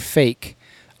things that are fake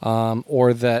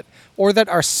or that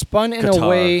are spun in a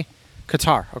way.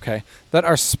 Qatar, okay. That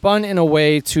are spun in a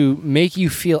way to make you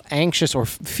feel anxious or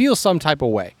feel some type of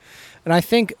way. And I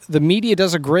think the media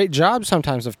does a great job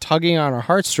sometimes of tugging on our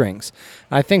heartstrings.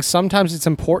 And I think sometimes it's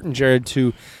important, Jared,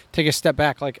 to take a step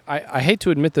back. Like, I hate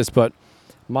to admit this, but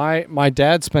my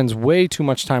dad spends way too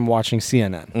much time watching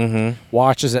CNN. Mm-hmm.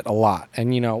 Watches it a lot.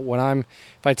 And,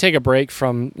 if I take a break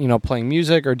from, playing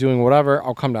music or doing whatever,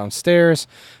 I'll come downstairs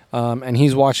and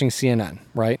he's watching CNN,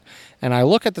 right? and I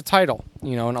look at the title,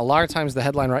 and a lot of times the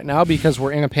headline right now, because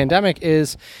we're in a pandemic,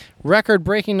 is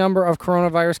record-breaking number of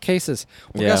coronavirus cases.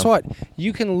 Well, guess what?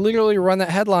 You can literally run that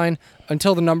headline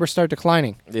until the numbers start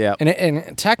declining. Yeah.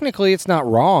 And technically, it's not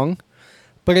wrong,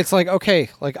 but it's like, okay,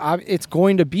 it's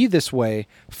going to be this way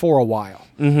for a while.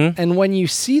 Mm-hmm. And when you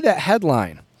see that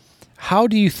headline, how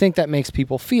do you think that makes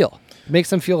people feel? It makes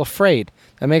them feel afraid.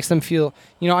 That makes them feel,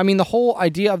 the whole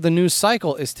idea of the news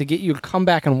cycle is to get you to come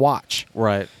back and watch.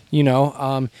 Right.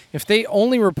 If they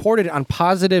only reported on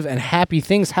positive and happy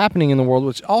things happening in the world,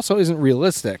 which also isn't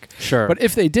realistic. Sure. But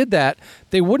if they did that,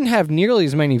 they wouldn't have nearly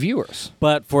as many viewers.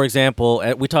 But for example,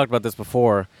 we talked about this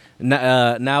before.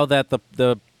 Now that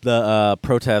the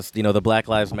protests, the Black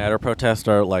Lives Matter protests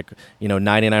are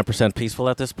 99% peaceful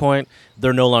at this point,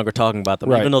 they're no longer talking about them,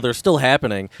 Right. even though they're still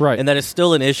happening. Right. And that is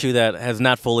still an issue that has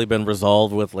not fully been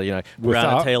resolved with,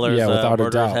 Breonna Taylor's without a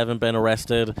murderers doubt. haven't been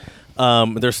arrested.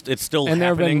 It's still And there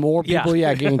have been happening. more people,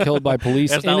 getting killed by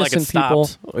police, It's not like innocent it people.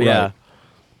 stopped. Yeah.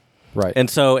 Right. And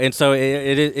so it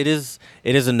is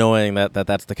annoying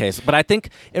that's the case. But I think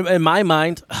in my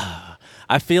mind,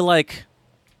 I feel like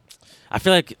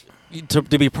to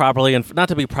be properly not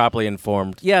to be properly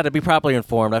informed. Yeah, to be properly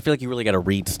informed, I feel like you really got to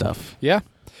read stuff. Yeah.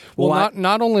 Well, Well,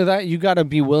 not only that, you got to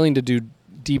be willing to do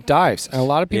deep dives, and a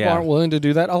lot of people Yeah. aren't willing to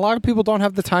do that. A lot of people don't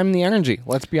have the time and the energy.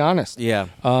 Let's be honest. Yeah.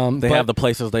 They but- have the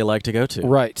places they like to go to.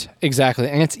 Right. Exactly.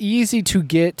 And it's easy to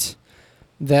get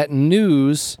that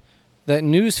news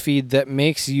feed that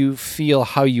makes you feel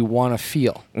how you want to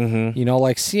feel. Mm-hmm.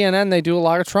 Like CNN, they do a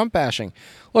lot of Trump bashing.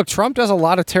 Look, Trump does a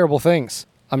lot of terrible things.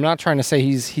 I'm not trying to say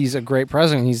he's a great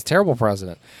president. He's a terrible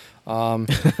president.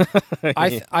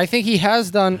 I think he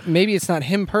has done, maybe it's not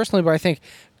him personally, but I think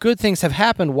good things have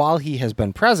happened while he has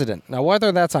been president. Now,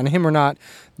 whether that's on him or not,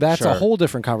 that's Sure. a whole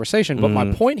different conversation. But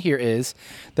my point here is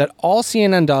that all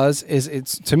CNN does is,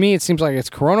 to me, it seems like it's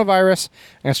coronavirus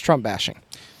and it's Trump bashing.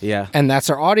 Yeah. And that's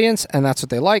their audience, and that's what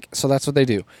they like, so that's what they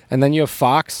do. And then you have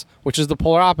Fox, which is the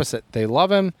polar opposite. They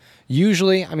love him,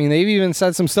 usually. I mean, they've even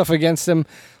said some stuff against him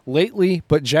lately,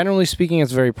 but generally speaking,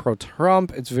 it's very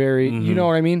pro-Trump. It's very, you know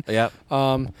what I mean? Yeah.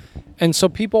 And so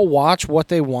people watch what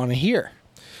they want to hear.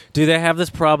 Do they have this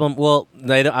problem? Well,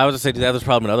 I was going to say, do they have this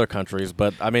problem in other countries?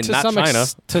 But, I mean, not China.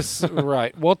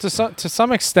 Right. Well, to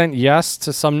some extent, yes.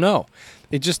 To some, no.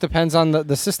 It just depends on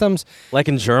the systems. Like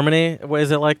in Germany,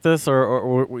 is it like this?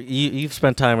 Or you've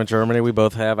spent time in Germany. We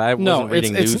both have. I wasn't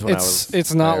reading news when I was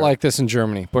it's not there. like this in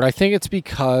Germany, but I think it's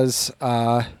because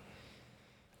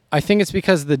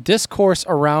the discourse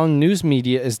around news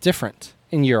media is different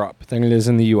in Europe than it is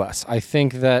in the U.S. I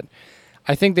think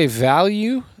they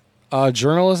value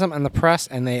journalism and the press,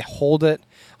 and they hold it.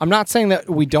 I'm not saying that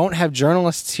we don't have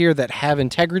journalists here that have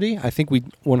integrity. I think we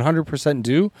 100%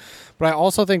 do. But I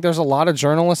also think there's a lot of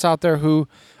journalists out there who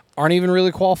aren't even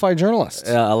really qualified journalists.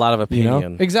 A lot of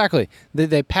opinion. Exactly.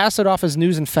 They pass it off as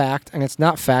news and fact, and it's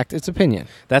not fact, it's opinion.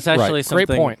 That's actually Right. Great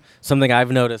point. something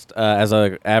I've noticed as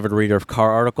an avid reader of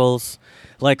car articles.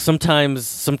 Like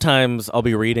sometimes I'll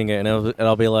be reading it and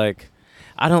I'll be like,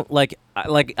 I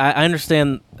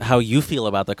understand how you feel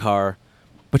about the car,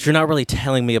 but you're not really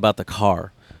telling me about the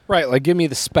car. Right, like give me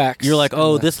the specs. You're like,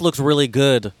 oh, and this looks really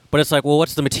good, but it's like, well,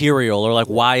 what's the material, or like,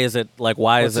 why is it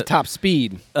what's the top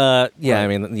speed? Yeah, Right. I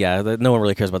mean, yeah, no one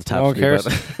really cares about the top. No one speed, cares?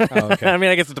 but- Oh, okay. I mean,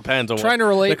 I guess it depends on Trying to the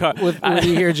relate car. with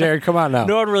you here, Jared. Come on now.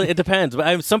 No one really. It depends.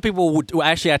 But some people would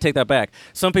actually. I take that back.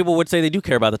 Some people would say they do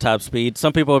care about the top speed.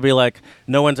 Some people would be like,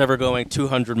 no one's ever going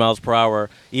 200 miles per hour,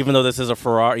 even though this is a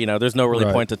Ferrari. There's no really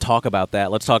Right. point to talk about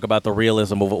that. Let's talk about the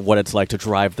realism of what it's like to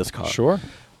drive this car. Sure.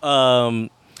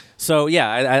 So yeah,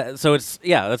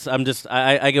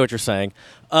 I get what you're saying.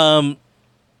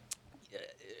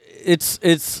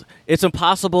 It's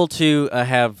impossible to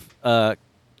have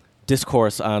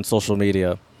discourse on social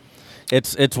media.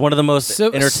 It's one of the most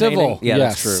entertaining. Civil. Yeah, yes,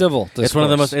 that's true. Civil discourse. It's one of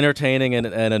the most entertaining and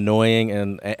annoying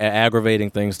and aggravating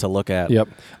things to look at. Yep.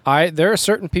 There are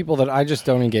certain people that I just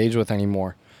don't engage with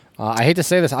anymore. I hate to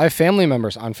say this. I have family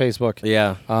members on Facebook.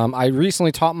 Yeah. I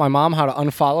recently taught my mom how to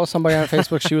unfollow somebody on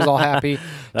Facebook. She was all happy to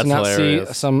That's not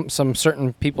hilarious. see some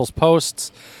certain people's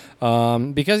posts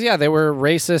because they were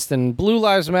racist and Blue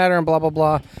Lives Matter and blah blah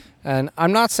blah. And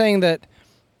I'm not saying that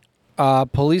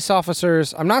police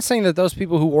officers. I'm not saying that those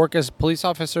people who work as police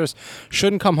officers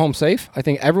shouldn't come home safe. I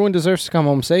think everyone deserves to come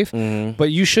home safe,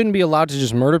 but you shouldn't be allowed to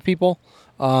just murder people.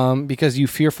 Because you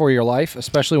fear for your life,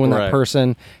 especially when Right. that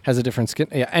person has a different skin.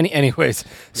 Yeah. Anyways,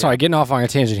 sorry, getting off on a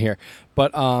tangent here,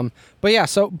 but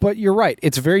you're right.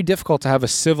 It's very difficult to have a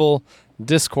civil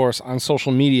discourse on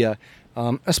social media,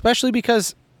 especially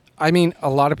because, a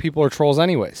lot of people are trolls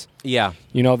anyways. Yeah.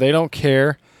 They don't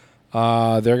care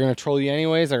They're going to troll you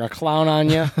anyways. They're going to clown on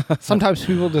you. Sometimes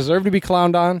people deserve to be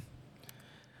clowned on.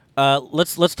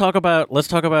 Let's talk about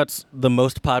the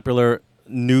most popular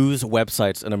news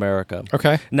websites in America.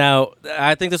 Okay. Now,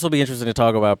 I think this will be interesting to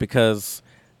talk about because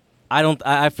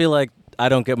I feel like I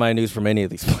don't get my news from any of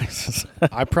these places.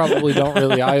 I probably don't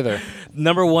really either.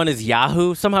 Number one is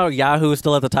Yahoo. Somehow Yahoo is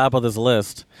still at the top of this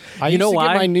list. I you used know to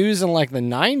why? get my news in like the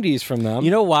 90s from them.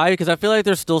 You know why? Because I feel like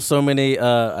there's still so many, and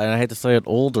I hate to say it,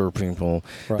 older people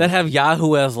Right. that have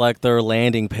Yahoo as like their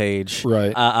landing page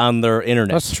Right. On their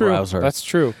internet That's true. browser. That's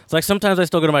true. It's like sometimes I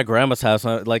still go to my grandma's house,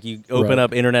 and like you open Right.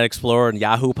 up Internet Explorer and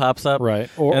Yahoo pops up. Right.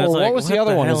 Or, And it's or like, what was the what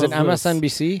other the one? Is hell it is this?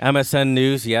 MSNBC? MSN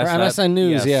News, yes. Or MSN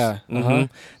News, yes. yeah.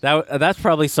 Uh-huh. That's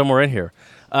probably somewhere in here.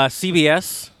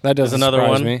 CBS That doesn't is another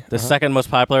surprise one. me. The second most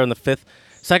popular and the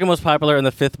second most popular and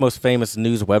the fifth most famous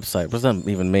news website. What does that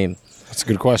even mean? That's a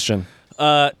good question.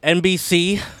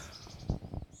 NBC,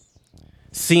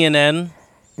 CNN,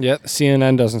 Yeah,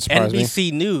 CNN doesn't surprise me.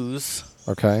 NBC News,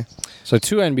 Okay. So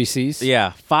 2 NBCs.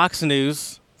 yeah, Fox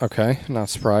News, Okay, not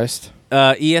surprised.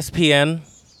 ESPN.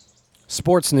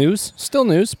 Sports news. Still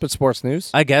news, but sports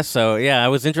news. I guess so. Yeah,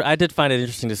 I did find it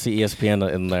interesting to see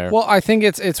ESPN in there. Well, I think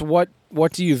it's what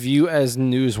do you view as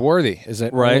newsworthy? Is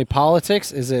it Right. only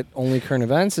politics? Is it only current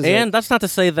events? Is and it that's not to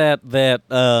say that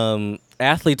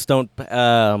athletes don't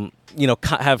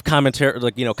have commentary,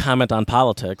 like comment on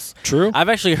politics. True. I've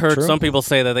actually heard True. some people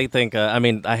say that they think. I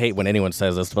mean, I hate when anyone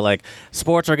says this, but like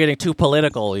sports are getting too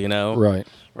political. right?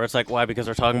 Where it's like, why? Because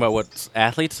they're talking about what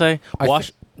athletes say. I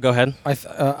Go ahead.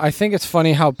 I think it's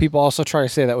funny how people also try to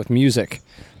say that with music.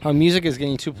 How music is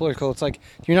getting too political. It's like,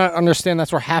 do you not understand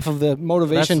that's where half of the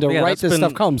motivation to write that's this been-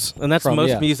 stuff comes And that's from, most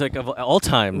yeah. music of all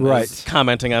time. Right. Is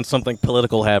commenting on something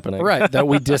political happening. Right, that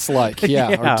we dislike,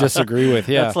 Yeah. or disagree with,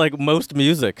 yeah. That's like most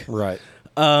music. right.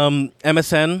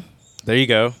 MSN. There you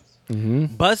go. Mm-hmm.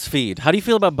 BuzzFeed. How do you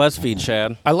feel about BuzzFeed,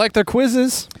 Chad? I like their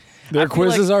quizzes. Their I feel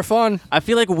quizzes are fun. I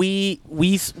feel like we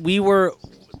were.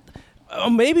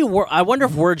 I wonder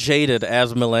if we're jaded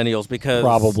as millennials because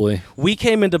Probably. we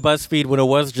came into BuzzFeed when it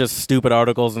was just stupid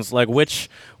articles and it's like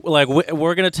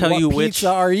we're gonna tell What you pizza which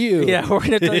are you? yeah we're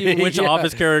gonna tell you which Yeah.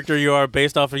 office character you are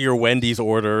based off of your Wendy's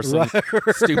order or some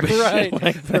stupid right. shit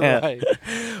like that. Right.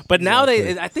 But now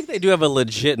I think they do have a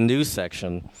legit news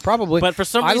section. Probably. But for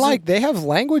some reason- they have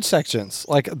language sections.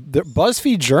 Like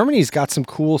BuzzFeed Germany's got some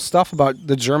cool stuff about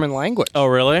the German language. Oh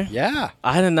really? Yeah.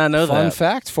 I did not know Fun that.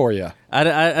 fact for you.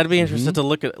 I'd be interested to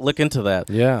look into that.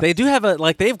 Yeah. They do have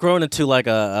they've grown into like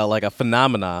a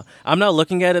phenomena. I'm not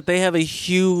looking at it. They have a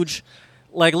huge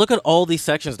look at all these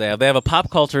sections they have. They have a pop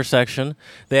culture section.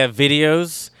 They have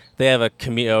videos. They have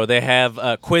they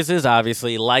have quizzes,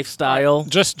 obviously, lifestyle.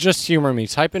 Just humor me.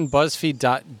 Type in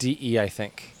BuzzFeed.de, I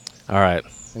think, All right.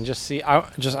 and just see.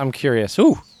 I'm curious.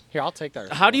 Ooh, here, I'll take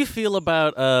that. How do you feel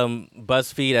about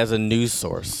BuzzFeed as a news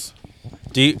source?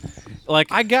 Do you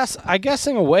I guess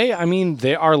in a way, I mean,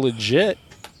 they are legit.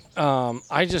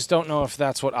 I just don't know if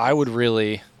that's what I would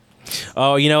really.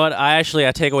 Oh, you know what? I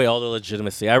take away all the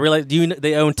legitimacy. I realize.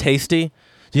 They own Tasty?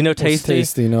 Do you know Tasty?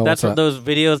 Tasty? No, That's what's that? those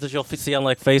videos that you'll see on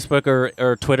like Facebook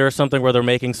or Twitter or something where they're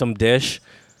making some dish.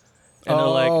 And they're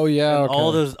like, Oh, yeah, and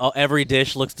okay. every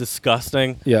dish looks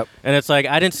disgusting. Yep. And it's like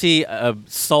I didn't see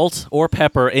salt or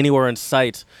pepper anywhere in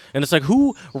sight. And it's like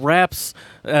who wraps?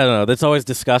 I don't know. That's always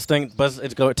disgusting, but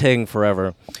it's taking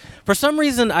forever. For some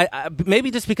reason, I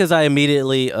maybe just because I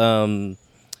immediately.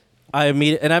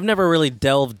 And I've never really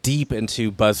delved deep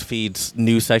into BuzzFeed's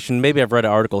news section. Maybe I've read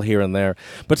an article here and there,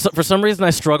 but for some reason I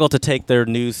struggle to take their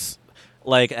news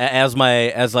as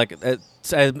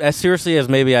seriously as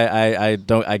maybe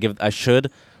I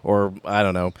should, or I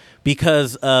don't know,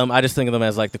 because I just think of them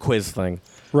as like the quiz thing.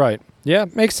 Right. Yeah,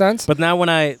 makes sense. But now when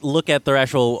I look at their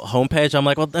actual homepage, I'm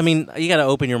like, well, I mean, you got to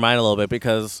open your mind a little bit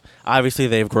because obviously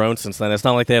they've grown since then. It's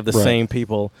not like they have the Right. same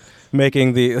people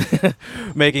making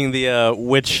the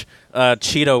which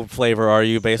Cheeto flavor are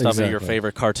you based off of your Exactly.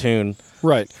 favorite cartoon.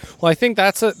 Right. Well, I think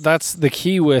that's the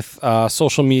key with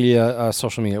social media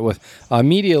with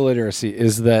media literacy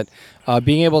is that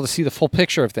being able to see the full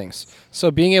picture of things.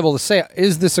 So being able to say,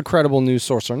 is this a credible news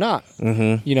source or not?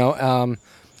 Mm-hmm.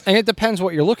 And it depends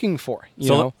what you're looking for. You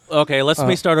know. Okay, let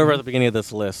me start over at the beginning of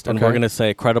this list, and Okay. we're going to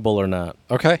say credible or not.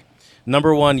 Okay.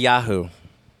 Number 1, Yahoo.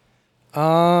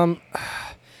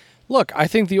 Look, I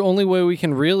think the only way we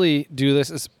can really do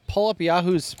this is pull up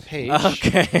Yahoo's page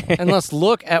Okay. and let's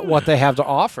look at what they have to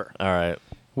offer. All right.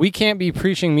 We can't be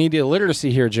preaching media literacy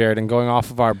here, Jared, and going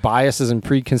off of our biases and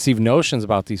preconceived notions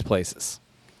about these places.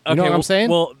 You know what I'm saying?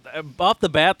 Well, off the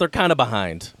bat, they're kind of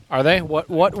behind. Are they? What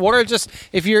are just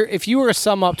if you were to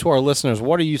sum up to our listeners,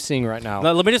 what are you seeing right now?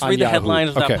 Now, let me just on read the Yahoo?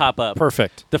 headlines that Okay, pop up.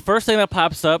 Perfect. The first thing that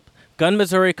pops up: gun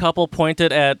Missouri couple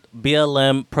pointed at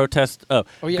BLM protest. Oh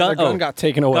yeah, their gun got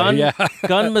taken away. Gun, Yeah.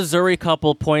 gun Missouri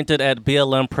couple pointed at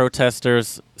BLM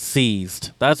protesters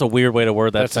seized. That's a weird way to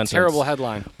word that That's sentence. a terrible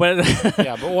headline. But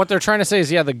Yeah, but what they're trying to say is,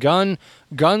 the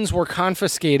guns were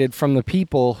confiscated from the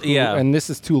people who, Yeah. and this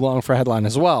is too long for a headline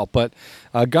as well, but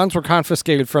guns were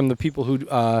confiscated from the people who,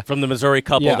 from the Missouri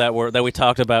couple Yeah. that we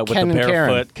talked about with Ken the and Karen.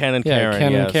 barefoot Ken and Karen.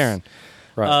 Ken yes. and Karen.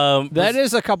 Right. That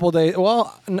is a couple days.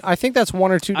 Well, I think that's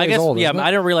 1 or 2 days I guess, old. yeah, isn't it? I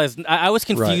didn't realize. I was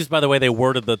confused by the way they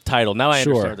worded the title. Now I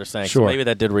Sure, understand what they're saying. sure. So maybe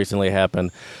that did recently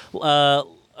happen.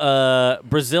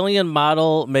 Brazilian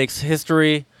model makes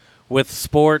history with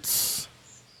sports.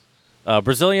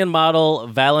 Brazilian model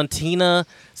Valentina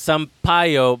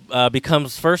Sampaio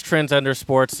becomes first transgender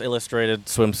Sports Illustrated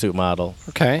swimsuit model.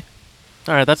 Okay.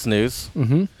 All right, that's news.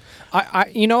 I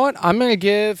you know what? I'm gonna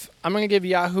give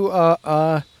Yahoo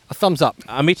a thumbs up.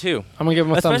 Me too. I'm gonna give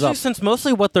them a thumbs Especially up. since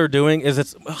mostly what they're doing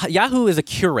is Yahoo is a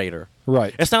curator.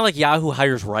 Right. It's not like Yahoo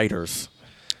hires writers.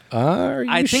 Are you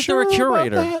I think sure they're a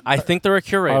curator. about that? I think they're a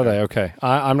curator. Are they? Okay.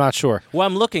 I'm not sure. Well,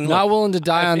 I'm looking. Not look, willing to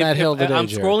die on that hill today, I'm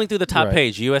Jared. scrolling through the top Right.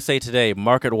 page: USA Today,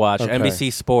 Market Watch, Okay.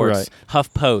 NBC Sports, Right.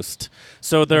 HuffPost.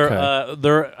 So they're Okay.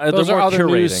 they're Those more are other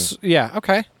curating. news. Yeah.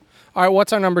 Okay. All right.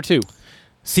 What's our number 2?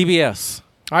 CBS.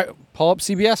 All right. Pull up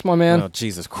CBS, my man. Oh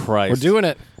Jesus Christ! We're doing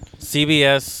it.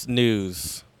 CBS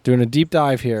News. Doing a deep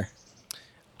dive here.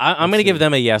 I'm going to give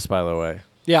them a yes. By the way,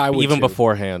 Yeah, I would even too.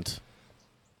 beforehand.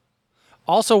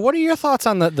 Also, what are your thoughts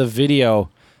on the video,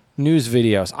 news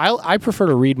videos? I prefer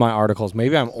to read my articles.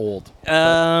 Maybe I'm old.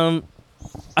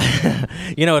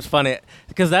 It's funny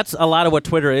because that's a lot of what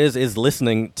Twitter is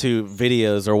listening to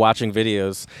videos or watching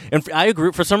videos. And I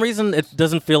agree. For some reason, it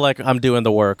doesn't feel like I'm doing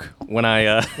the work when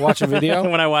I Watch a video?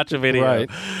 when I watch a video. Right.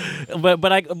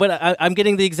 But I'm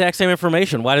getting the exact same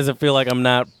information. Why does it feel like I'm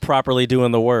not properly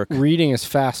doing the work? Reading is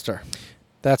faster.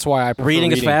 That's why I prefer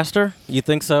Reading is faster? You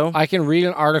think so? I can read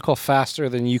an article faster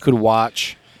than you could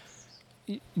watch.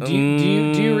 Do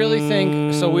you really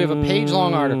think? So we have a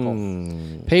page-long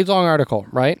article,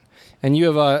 right? And you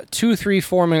have a 2, 3,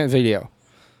 4 minute video.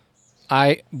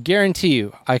 I guarantee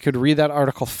you, I could read that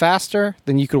article faster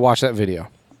than you could watch that video.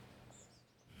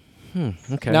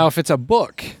 Okay. Now, if it's a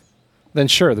book, then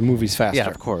sure, the movie's faster. yeah,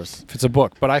 of course. If it's a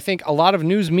book. But I think a lot of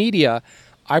news media,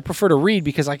 I prefer to read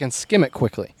because I can skim it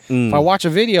quickly. If I watch a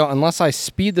video, unless I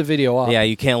speed the video up, Yeah,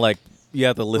 you can't you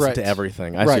have to listen Right. to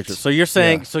everything. I see Right. what so you're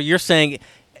saying Yeah. so you're saying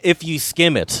if you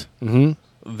skim it,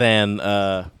 then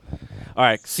all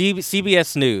right,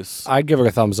 CBS News. I'd give it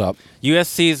a thumbs up. U.S.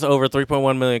 sees over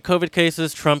 3.1 million COVID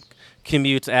cases. Trump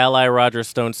commutes ally Roger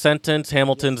Stone's sentence.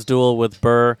 Hamilton's duel with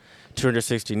Burr,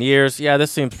 216 years. Yeah,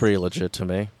 this seems pretty legit to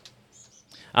me.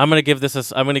 I'm gonna give this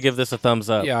a thumbs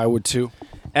up. Yeah, I would too.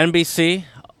 NBC.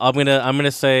 I'm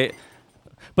gonna say,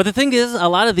 but the thing is, a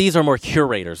lot of these are more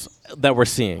curators that we're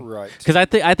seeing. Right. Because I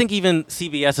think even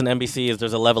CBS and NBC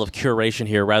there's a level of curation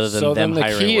here rather than So them then the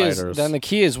hiring key writers.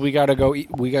 is we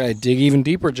gotta dig even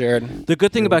deeper, Jared. The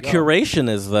good thing Here we about go. curation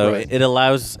is though Right. it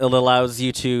allows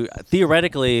you to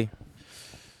theoretically.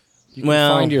 You can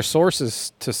Well- find your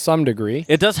sources to some degree.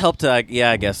 It does help to, I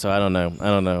guess so. I don't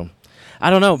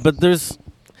know. But there's,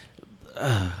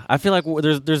 I feel like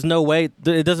there's no way.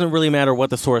 It doesn't really matter what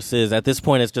the source is. At this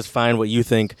point, it's just find what you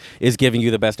think is giving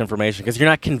you the best information because you're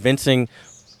not convincing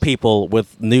people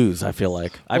with news. I feel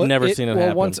like I've never seen it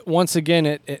happen. Once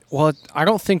again, I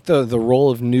don't think the role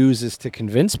of news is to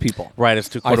convince people. Right, it's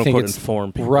to I quote think unquote it's-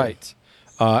 inform people. Right.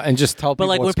 And just tell But people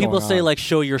like when what's people going say on. like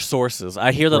show your sources,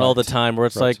 I hear that all the Right. time. Where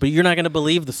it's Right. like, but you're not going to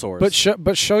believe the source.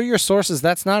 But show your sources.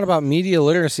 That's not about media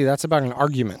literacy. That's about an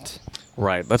argument.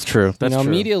 right, that's true. That's true.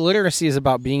 Media literacy is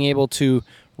about being able to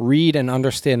read and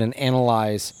understand and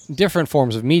analyze different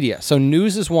forms of media. So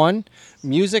news is one,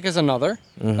 music is another.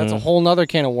 Mm-hmm. That's a whole nother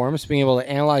can of worms, being able to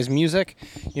analyze music.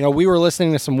 We were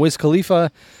listening to some Wiz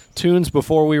Khalifa tunes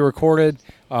before we recorded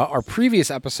our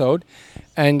previous episode,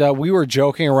 and we were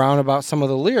joking around about some of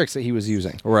the lyrics that he was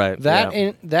using. Right, That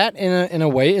yeah. in a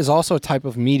way is also a type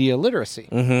of media literacy.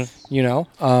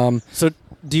 Mm-hmm. So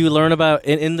do you learn about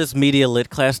in this media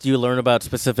lit class? Do you learn about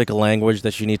specific language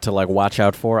that you need to like watch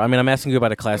out for? I mean, I'm asking you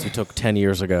about a class you took 10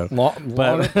 years ago.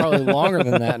 Probably longer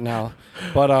than that now.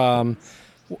 But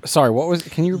sorry, what was?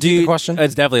 Can you repeat the question?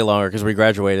 It's definitely longer because we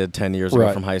graduated 10 years ago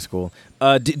Right. from high school.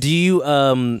 Do you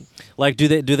like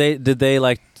did they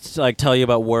like tell you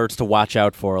about words to watch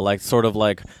out for, like sort of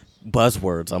like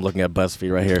buzzwords? I'm looking at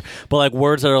BuzzFeed right here, but like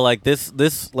words that are like this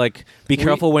like be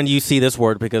careful when you see this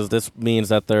word because this means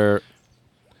that they're.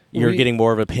 you're getting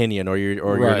more of opinion, or you're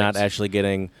Right. not actually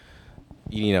getting,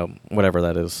 whatever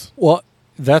that is. Well,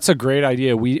 that's a great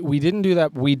idea. We didn't do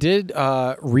that. We did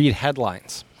read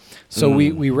headlines. So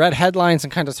we read headlines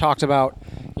and kind of talked about,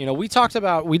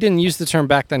 we didn't use the term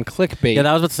back then, clickbait. Yeah,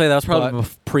 I was about to say that was probably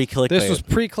But pre-clickbait. This was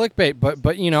pre-clickbait, but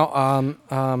but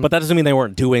that doesn't mean they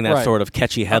weren't doing that Right. sort of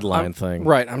catchy headline thing.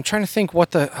 Right. I'm trying to think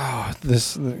what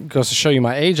this goes to show you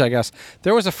my age, I guess.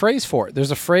 There was a phrase for it.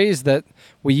 There's a phrase that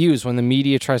we use when the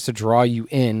media tries to draw you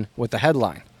in with the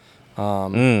headline.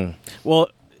 Well,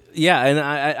 yeah, and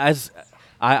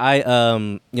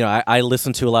I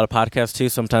listen to a lot of podcasts too.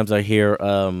 Sometimes I hear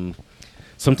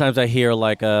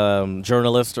like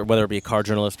journalists, or whether it be a car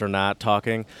journalist or not,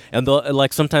 talking, and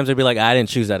sometimes they'd be like, "I didn't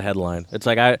choose that headline." It's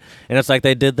like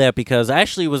they did that because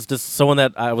actually it was just someone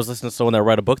that I was listening to someone that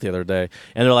read a book the other day,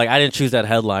 and they're like, "I didn't choose that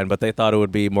headline, but they thought it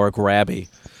would be more grabby."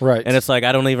 Right. And it's like,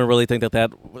 I don't even really think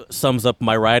that sums up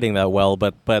my writing that well,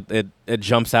 but it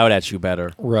jumps out at you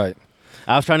better. Right.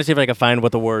 I was trying to see if I could find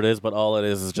what the word is, but all it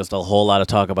is just a whole lot of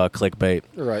talk about clickbait.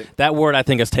 Right. That word, I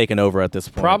think, has taken over at this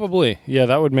point. Probably. Yeah,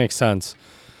 that would make sense.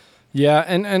 Yeah,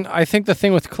 and I think the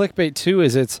thing with clickbait too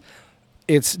is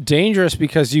it's dangerous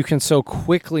because you can so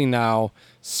quickly now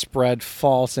spread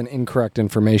false and incorrect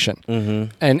information.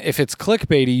 Mm-hmm. And if it's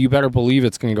clickbaity, you better believe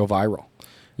it's going to go viral.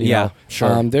 You know?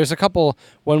 Sure. There's a couple,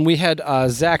 when we had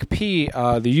Zach P., the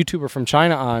YouTuber from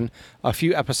China, on a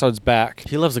few episodes back.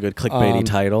 He loves a good clickbaity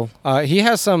title. He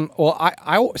has some, well,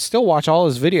 I still watch all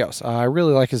his videos. I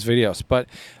really like his videos. But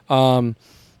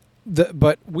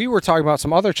but we were talking about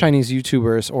some other Chinese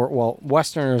YouTubers, or,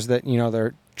 Westerners that,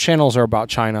 their channels are about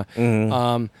China.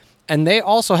 Mm-hmm. And they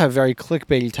also have very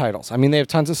clickbaity titles. I mean, they have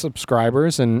tons of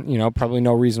subscribers and, probably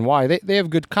no reason why. They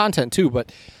have good content too,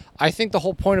 but I think the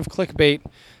whole point of clickbait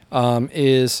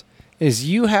is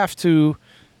you have to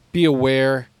be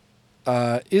aware,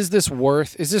 is this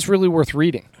really worth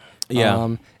reading?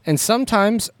 Yeah. And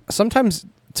sometimes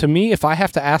to me, if I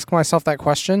have to ask myself that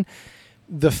question,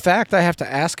 the fact I have to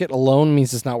ask it alone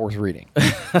means it's not worth reading.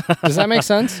 Does that make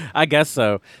sense? I guess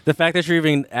so. The fact that you're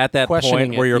even at that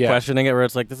point where you're questioning it, where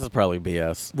it's like, this is probably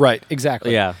BS. Right,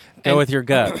 exactly. Yeah. Go with your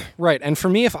gut. Right. And for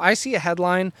me, if I see a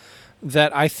headline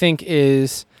that I think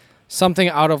is something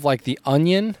out of like The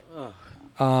Onion,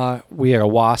 we had a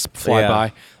wasp fly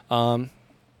by.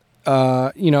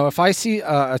 If I see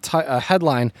a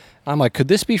headline, I'm like, could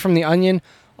this be from The Onion?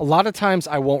 A lot of times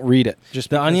I won't read it. Just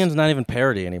The Onion's not even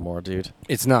parody anymore, dude.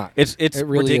 It's not. It's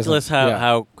really ridiculous isn't.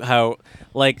 how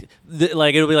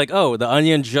it'll be like, oh, The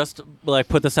Onion just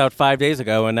put this out 5 days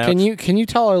ago, and now Can you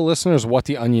tell our listeners what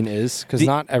The Onion is? Because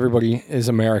not everybody is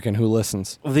American who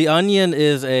listens. The Onion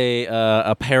is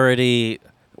a parody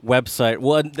website.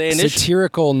 Well,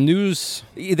 Satirical news.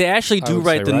 They actually do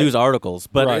write the news articles,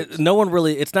 but no one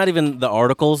really. It's not even the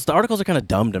articles. The articles are kind of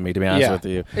dumb to me, to be honest with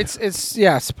you.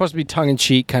 It's supposed to be tongue in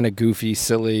cheek, kind of goofy,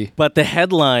 silly. But the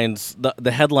headlines,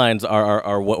 the headlines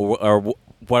are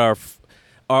what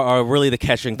are really the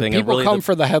catching thing. People really come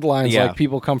for the headlines, Yeah. like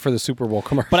people come for the Super Bowl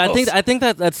commercials. But I think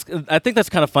that's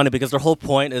kind of funny because their whole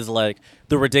point is like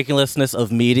the ridiculousness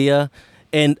of media.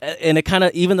 And it kind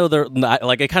of, even though they're not,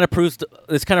 like, it's kind of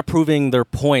proving their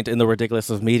point in the ridiculousness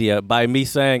of media by me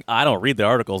saying, I don't read the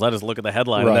articles, I just look at the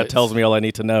headline and that tells me all I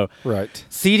need to know. Right.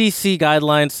 CDC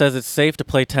guidelines says it's safe to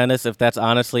play tennis if that's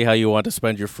honestly how you want to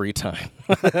spend your free time.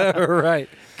 Right.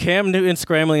 Cam Newton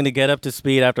scrambling to get up to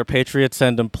speed after Patriots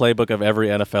send him playbook of every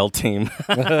NFL team.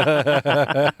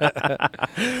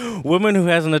 Woman who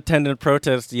hasn't attended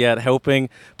protest yet, hoping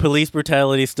police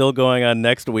brutality still going on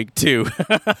next week too.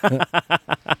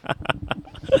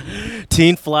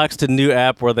 Teen flocks to new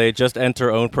app where they just enter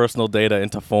own personal data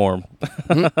into form.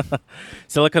 That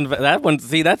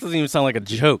doesn't even sound like a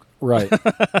joke. Right.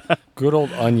 Good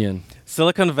old Onion.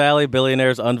 Silicon Valley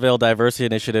billionaires unveil diversity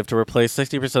initiative to replace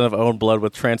 60% of own blood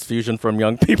with transfusion from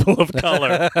young people of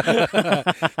color.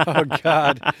 Oh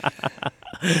God.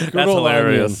 That's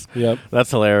hilarious. Onion. Yep.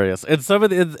 That's hilarious. And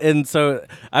so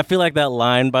I feel like that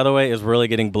line, by the way, is really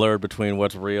getting blurred between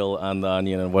what's real on the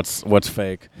Onion and what's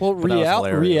fake. Well,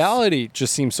 reality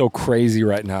just seems so crazy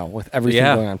right now with everything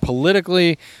going on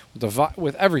politically,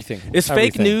 with everything. Is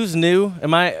fake news new?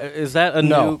 Is that a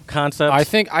new concept? I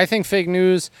think fake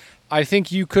news. I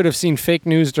think you could have seen fake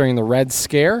news during the Red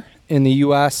Scare in the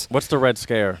U.S. What's the Red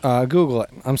Scare? Google it.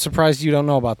 I'm surprised you don't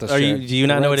know about this. Do you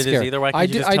not know what it is either? Why can't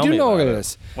you just tell me I do know about what it it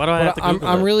is. Why do I have to Google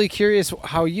it? I'm really curious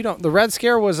how you don't. The Red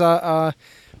Scare was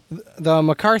the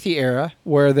McCarthy era,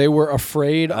 where they were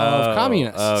afraid of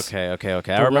communists. Okay.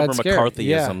 The I remember Red Scare.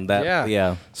 McCarthyism.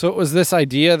 Yeah. So it was this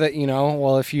idea that,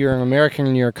 well, if you're an American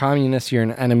and you're a communist, you're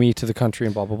an enemy to the country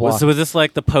and blah, blah, blah. So was this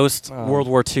like the post-World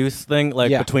War II thing?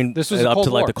 Like between this was up Cold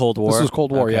to like War. the Cold War? This was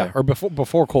Cold War, Okay. yeah. Or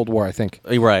before Cold War, I think.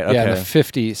 Right, okay. Yeah, the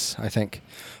 50s, I think.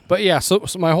 But yeah, so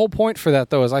my whole point for that,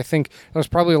 though, is I think there was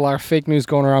probably a lot of fake news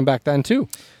going around back then, too.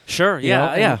 Sure, You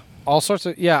know, yeah. and all sorts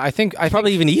of, I think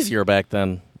Probably even easier back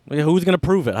then. Who's going to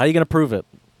prove it? How are you going to prove it?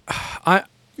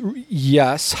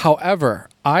 Yes, however,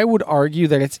 I would argue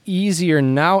that it's easier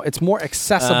now. It's more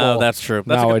accessible. That's true.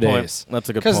 That's nowadays. a good point. That's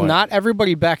a good point. Because not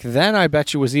everybody back then, I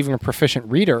bet you, was even a proficient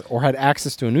reader or had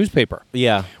access to a newspaper.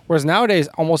 Yeah. Whereas nowadays,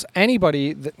 almost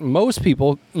anybody, most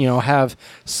people, have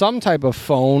some type of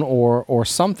phone or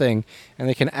something, and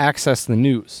they can access the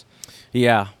news.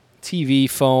 Yeah. TV,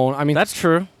 phone. I mean, That's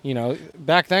true.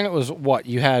 back then it was what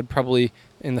you had probably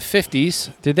in the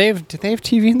 50s. Did they have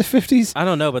TV in the 50s? I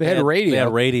don't know, but They had radio. They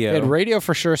had radio. They had radio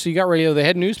for sure. So you got radio. They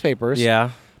had newspapers.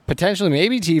 Yeah. Potentially,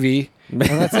 maybe TV. And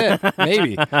that's it.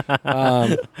 Maybe.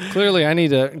 Clearly, I need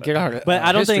to get out. But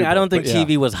I don't think but yeah.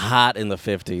 TV was hot in the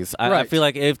 50s. I Right. feel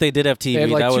like if they did have TV, They had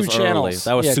like that two was channels. early.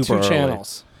 That was super two early.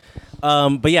 channels.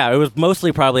 But yeah, it was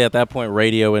mostly probably at that point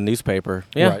radio and newspaper.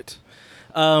 Yeah. Right.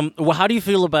 Well, how do you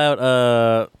feel about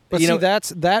But you see, know,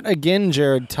 that again,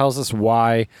 Jared, tells us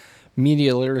why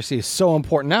media literacy is so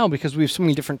important now, because we have so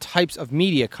many different types of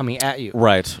media coming at you.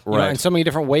 right, You know, right. and so many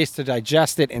different ways to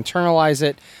digest it, internalize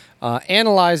it,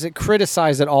 analyze it,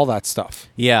 criticize it, all that stuff.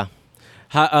 Yeah.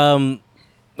 Oh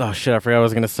shit! I forgot what I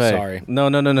was gonna say. Sorry. No.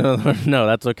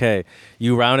 That's okay.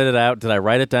 You rounded it out. Did I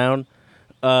write it down?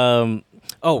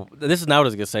 This is not what I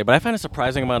was gonna say, but I find a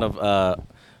surprising amount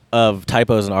of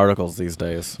typos in articles these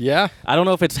days. Yeah. I don't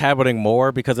know if it's happening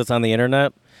more because it's on the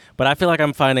internet, but I feel like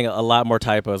I'm finding a lot more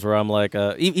typos where I'm like,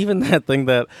 even that thing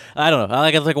that I don't know.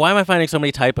 I was like, why am I finding so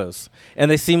many typos? And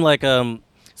they seem like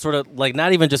sort of like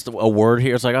not even just a word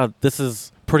here. It's like, oh, this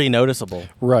is pretty noticeable.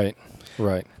 Right.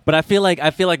 But I feel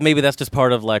like maybe that's just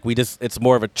part of like it's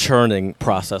more of a churning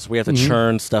process. We have to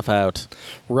churn stuff out.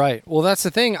 Right. Well, that's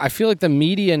the thing. I feel like the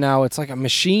media now, it's like a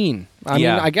machine. I mean,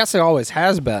 I guess it always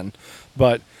has been,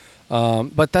 but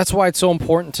that's why it's so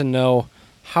important to know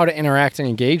how to interact and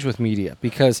engage with media,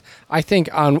 because I think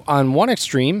on one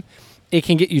extreme, it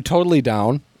can get you totally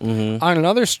down. Mm-hmm. On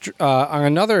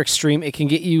another extreme, it can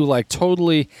get you like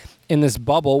totally in this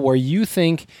bubble where you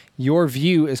think your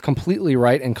view is completely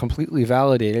right and completely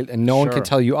validated, and no one can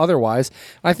tell you otherwise.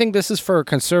 I think this is for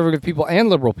conservative people and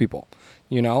liberal people,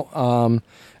 and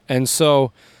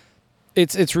so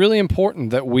it's really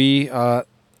important that we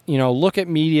look at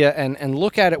media and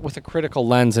look at it with a critical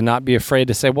lens and not be afraid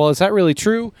to say, well, is that really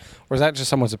true, or is that just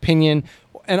someone's opinion?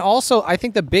 And also, I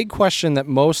think the big question that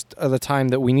most of the time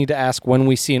that we need to ask when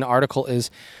we see an article is,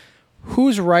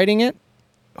 who's writing it,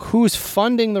 who's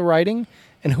funding the writing,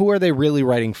 and who are they really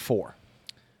writing for?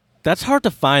 That's hard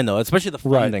to find, though, especially the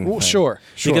funding. Well, thing. sure.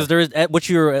 Because there is what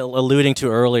you were alluding to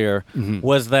earlier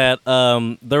was that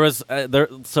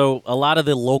so a lot of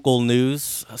the local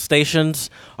news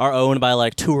stations are owned by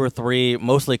like 2 or 3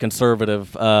 mostly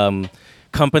conservative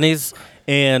companies,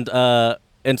 and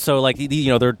so like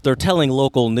they're telling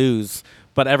local news.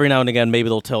 But every now and again, maybe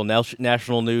they'll tell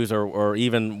national news or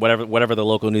even whatever the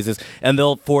local news is, and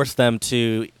they'll force them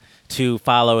to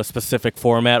follow a specific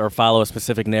format or follow a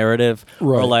specific narrative,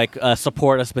 or like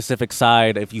support a specific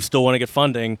side. If you still want to get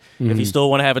funding, if you still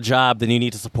want to have a job, then you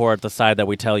need to support the side that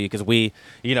we tell you, because we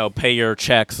pay your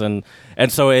checks, and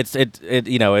so it's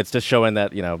just showing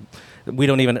that we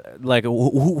don't even like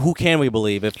who can we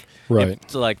believe if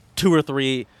like 2 or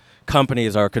 3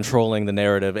 companies are controlling the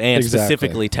narrative and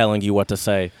specifically telling you what to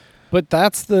say. But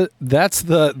that's the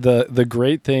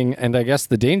great thing, and I guess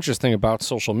the dangerous thing about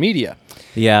social media,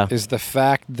 is the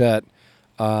fact that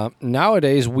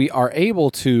nowadays we are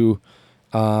able to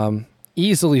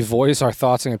easily voice our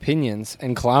thoughts and opinions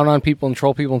and clown on people and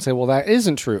troll people and say, well, that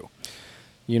isn't true,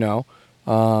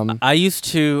 I used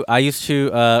to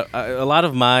a lot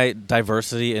of my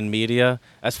diversity in media,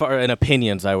 as far in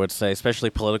opinions, I would say,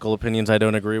 especially political opinions I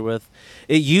don't agree with,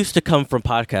 it used to come from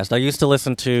podcasts. I used to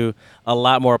listen to a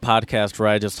lot more podcasts where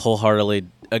I just wholeheartedly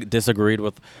disagreed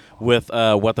with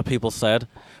what the people said,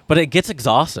 but it gets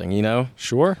exhausting,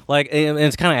 Sure. Like, and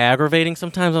it's kind of aggravating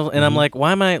sometimes, and I'm like,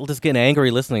 why am I just getting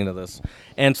angry listening to this?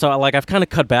 And so like I've kind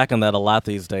of cut back on that a lot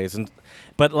these days,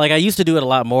 but like I used to do it a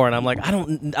lot more, and I'm like,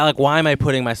 why am I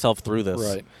putting myself through this?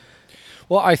 Right.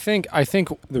 Well, I think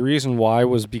the reason why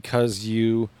was because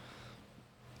you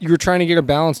were trying to get a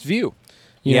balanced view.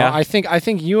 You know, I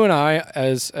think you and I,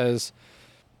 as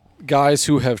guys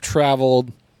who have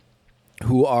traveled,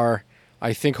 who are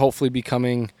I think hopefully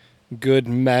becoming good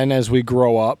men as we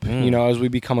grow up, as we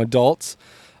become adults.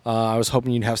 I was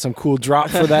hoping you'd have some cool drop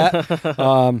for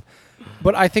that.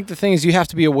 But I think the thing is you have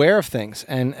to be aware of things.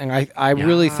 And I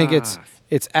really think it's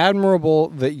admirable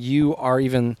that you are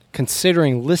even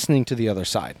considering listening to the other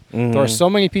side. There are so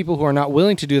many people who are not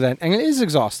willing to do that, and it is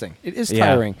exhausting. It is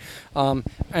tiring.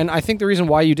 And I think the reason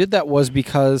why you did that was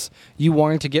because you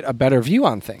wanted to get a better view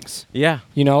on things. Yeah.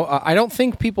 I don't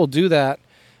think people do that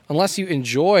unless you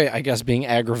enjoy, I guess, being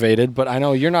aggravated, but I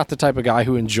know you're not the type of guy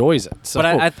who enjoys it. So.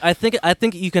 But I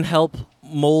think you can help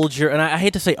mold your, and I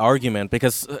hate to say argument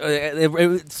because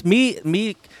it's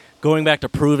me going back to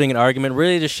proving an argument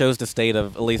really just shows the state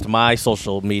of at least my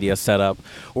social media setup,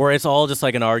 where it's all just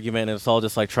like an argument and it's all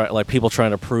just like people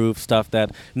trying to prove stuff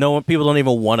that people don't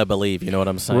even want to believe. You know what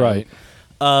I'm saying? Right.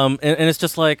 And it's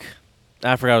just like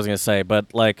I forgot what I was gonna say,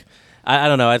 but like I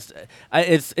don't know.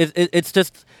 It's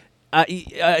just.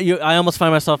 I almost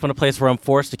find myself in a place where I'm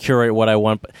forced to curate what I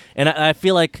want, and I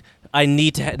feel like I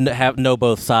need to know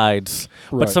both sides.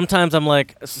 Right. But sometimes I'm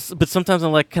like,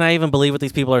 can I even believe what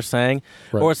these people are saying?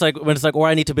 Right. Or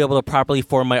I need to be able to properly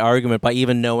form my argument by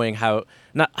even knowing how.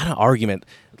 Not an argument.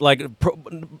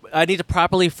 I need to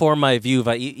properly form my view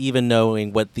by even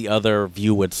knowing what the other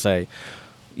view would say.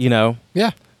 Yeah.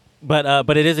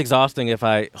 But it is exhausting if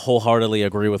I wholeheartedly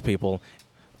agree with people.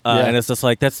 And it's just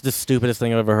like that's the stupidest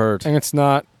thing I've ever heard. And it's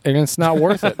not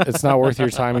worth it. It's not worth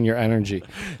your time and your energy.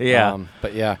 Yeah.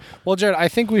 But yeah. Well, Jared, I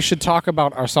think we should talk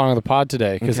about our song of the pod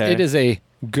today because it is a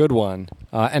good one,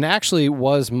 and actually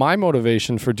was my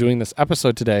motivation for doing this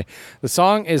episode today. The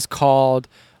song is called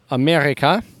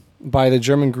 "Amerika" by the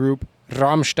German group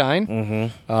Rammstein.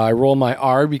 Mm-hmm. I roll my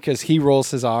R because he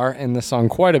rolls his R in the song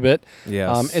quite a bit.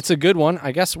 Yes. It's a good one.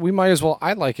 I guess we might as well.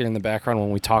 I like it in the background when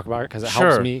we talk about it because it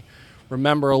helps me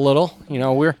remember a little.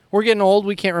 We're getting old.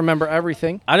 We can't remember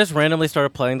everything. I just randomly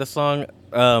started playing this song.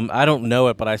 I don't know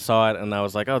it, but I saw it and I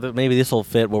was like, oh, maybe this will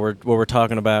fit what we're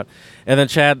talking about. And then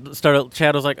Chad was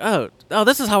like, oh,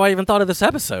 this is how I even thought of this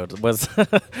episode, was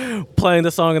playing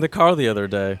the song in the car the other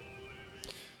day.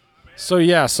 So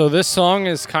this song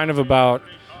is kind of about,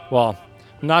 well,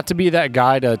 not to be that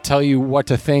guy to tell you what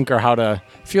to think or how to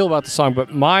feel about the song,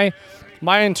 but my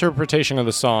interpretation of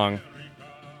the song.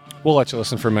 We'll let you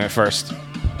listen for a minute first. We're all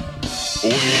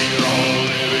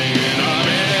living in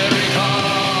America,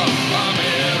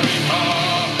 America.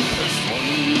 It's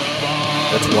wonderful.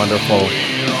 That's wonderful.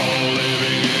 We're all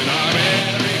living in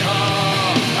America,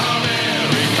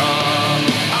 America,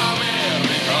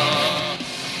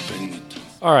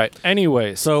 America. All right.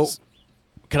 Anyways, So,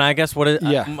 can I guess what it?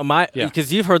 Yeah.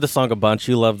 Because you've heard the song a bunch.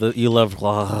 You love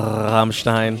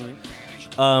Rammstein.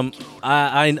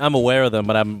 I'm aware of them,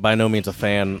 but I'm by no means a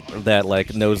fan that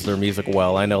knows their music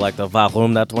well. I know the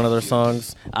Warum, that's one of their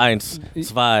songs. Eins,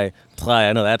 zwei, drei.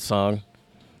 I know that song.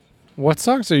 what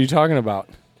songs are you talking about?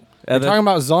 You're talking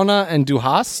about Zona and Du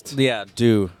hast? Yeah,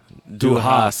 Du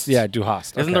hast. Yeah, Du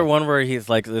hast. Isn't there one where he's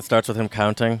it starts with him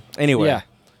counting? Anyway. Yeah.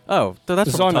 Oh, so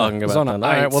that's what I'm Zona, talking about. Zona, then. All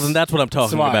right, well then that's what I'm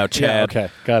talking Zwei. about, Chad. Yeah, okay,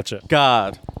 gotcha.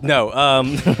 God, no.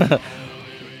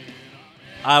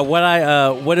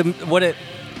 What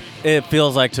it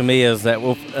feels like to me is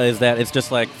that it's just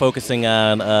focusing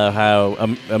on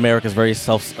how America's very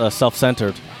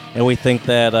self-centered, and we think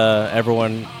that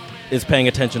everyone is paying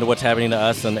attention to what's happening to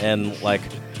us, and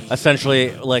essentially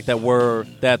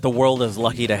that the world is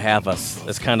lucky to have us.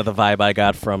 Is kind of the vibe I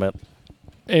got from it.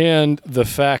 And the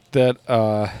fact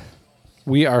that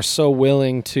we are so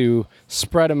willing to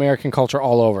spread American culture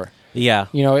all over. Yeah.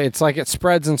 It's like it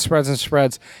spreads and spreads and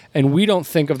spreads, and we don't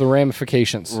think of the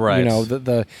ramifications. Right.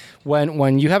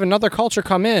 When you have another culture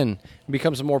come in, it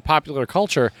becomes a more popular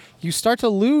culture, you start to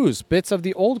lose bits of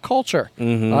the old culture,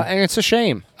 and it's a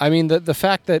shame. I mean, the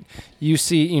fact that you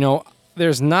see,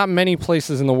 there's not many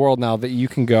places in the world now that you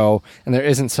can go and there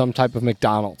isn't some type of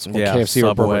McDonald's or KFC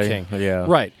or Burger King. Yeah.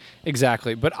 Right.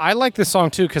 Exactly. But I like this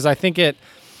song too because I think it.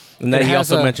 And then he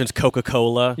also mentions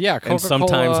Coca-Cola. Yeah, and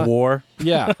sometimes war.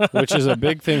 Yeah, which is a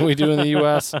big thing we do in the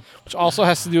U.S., which also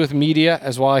has to do with media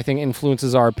as well. I think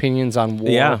influences our opinions on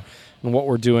war and what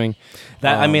we're doing.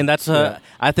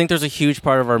 I think there's a huge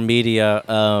part of our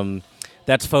media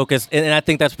that's focused, and I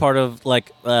think that's part of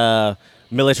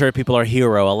military people are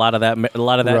hero. A lot of that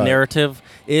Right. narrative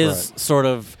is sort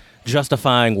of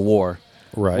justifying war.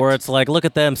 Right. Where it's look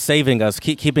at them saving us,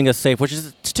 keeping us safe, which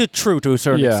is true to a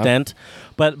certain extent.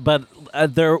 But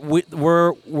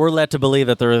we're led to believe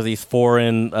that there are these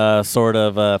foreign sort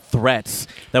of threats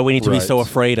that we need to be so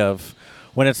afraid of.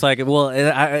 When it's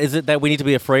is it that we need to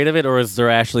be afraid of it, or is there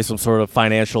actually some sort of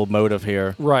financial motive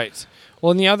here? Right.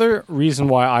 Well, and the other reason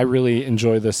why I really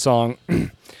enjoy this song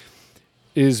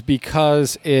is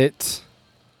because it.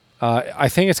 I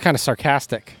think it's kind of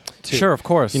sarcastic. Too. Sure, of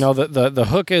course. You know, the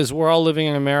hook is "We're all living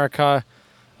in America."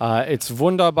 It's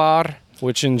wunderbar,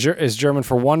 which is German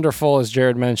for wonderful, as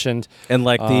Jared mentioned. And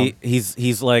like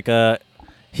he's like first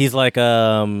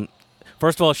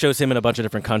of all, it shows him in a bunch of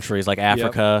different countries, like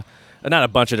Africa. Not a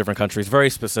bunch of different countries, very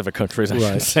specific countries, I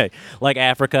should say, like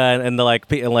Africa, and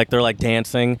they're like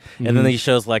dancing, and then he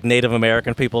shows like Native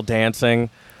American people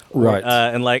dancing, right?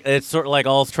 And like it's sort of like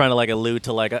all trying to like allude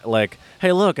to like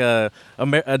hey, look,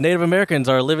 Native Americans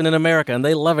are living in America and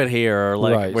they love it here, or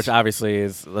like which obviously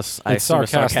is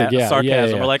sarcastic, sarcasm.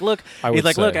 Yeah. We're like, look, he's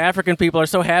like, look, African people are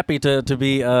so happy to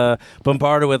be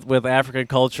bombarded with African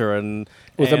culture and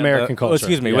American culture.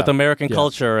 With American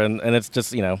culture, and it's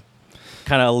just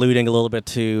kind of alluding a little bit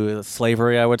to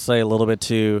slavery, I would say, a little bit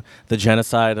to the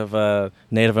genocide of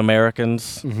Native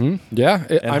Americans. Mm-hmm. Yeah,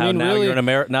 I mean, now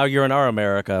really, now you're in our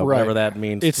America, whatever that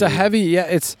means. It's a heavy,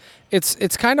 it's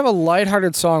kind of a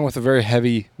lighthearted song with a very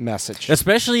heavy message.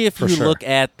 Especially if you look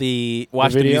at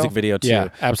watch the music video too. Yeah,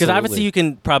 absolutely. Because obviously you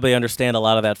can probably understand a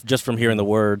lot of that just from hearing the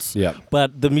words. Yeah.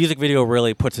 But the music video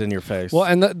really puts it in your face. Well,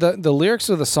 and the lyrics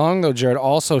of the song, though, Jared,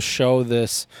 also show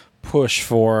this push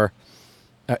for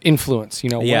influence.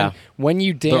 When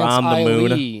you dance, they're on the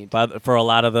moon. lead. But for a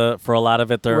lot of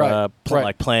it, they're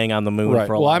like playing on the moon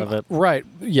for a lot of it. Right.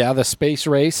 Yeah, the space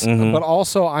race. Mm-hmm. But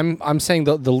also, I'm saying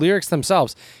the lyrics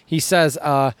themselves. He says,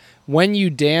 "When you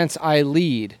dance, I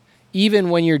lead, even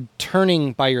when you're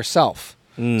turning by yourself."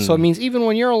 So it means even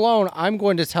when you're alone, I'm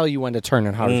going to tell you when to turn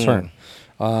and how to turn.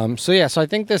 So I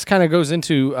think this kind of goes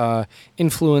into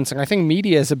influence, and I think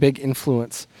media is a big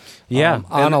influence.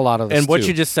 On a lot of this. And what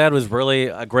you just said was really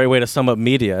a great way to sum up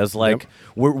media. Is like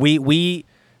we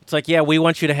it's like we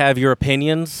want you to have your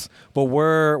opinions, but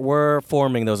we're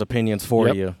forming those opinions for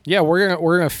you. Yeah, we're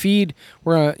gonna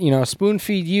spoon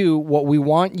feed you what we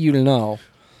want you to know.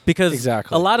 Because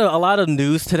a lot of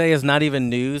news today is not even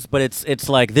news, but it's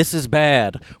like this is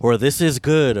bad, or this is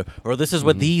good, or this is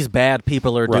what these bad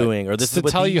people are doing, or this is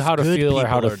what tell you how to feel or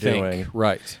how to think. Doing.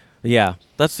 Right. Yeah,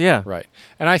 right.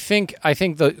 And I think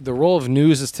the role of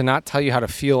news is to not tell you how to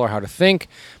feel or how to think,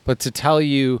 but to tell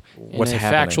you in a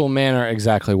factual manner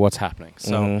exactly what's happening.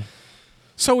 So,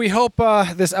 so we hope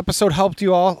this episode helped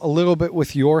you all a little bit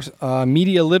with your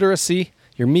media literacy,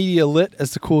 your media lit,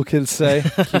 as the cool kids say,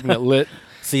 keeping it lit.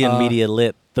 Seeing media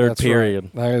lit, third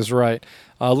period. Right. That is right.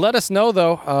 Let us know,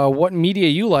 though, what media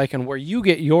you like and where you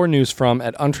get your news from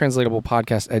at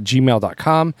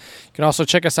untranslatablepodcast@gmail.com. You can also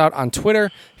check us out on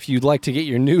Twitter if you'd like to get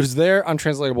your news there.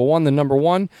 Untranslatable1, the number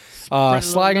 1.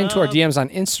 Slide into our DMs on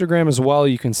Instagram as well.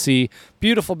 You can see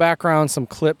beautiful backgrounds, some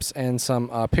clips, and some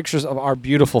pictures of our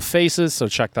beautiful faces, so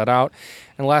check that out.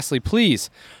 And lastly, please,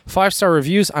 5-star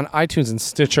reviews on iTunes and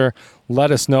Stitcher.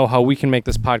 Let us know how we can make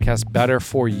this podcast better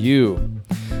for you.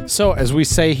 So, as we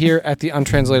say here at the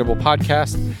Untranslatable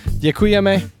Podcast,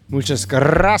 dziękujemy, muchas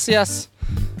gracias,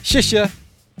 shisha,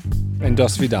 and do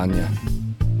svidania.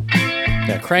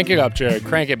 Yeah, crank it up, Jared.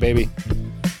 Crank it, baby.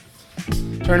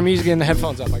 Turn the music and the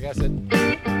headphones up. I guess it.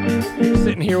 You're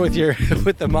sitting here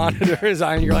with the monitors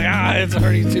on, you're like, it's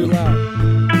already too loud.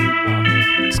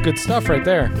 Oh, it's good stuff right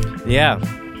there. Yeah.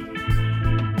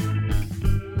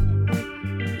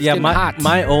 Yeah,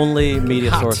 my only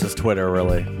media source is Twitter,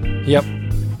 really. Yep.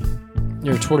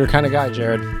 You're a Twitter kind of guy,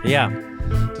 Jared. Yeah.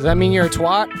 Does that mean you're a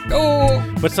twat? Oh.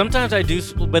 But sometimes I do.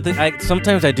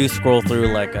 Sometimes I do scroll through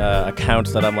like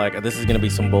accounts that I'm like, this is gonna be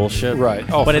some bullshit. Right.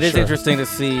 Oh, but it is interesting to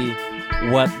see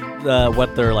what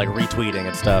they're like retweeting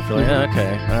and stuff. You're like,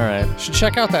 okay, all right. You should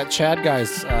check out that Chad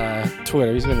guy's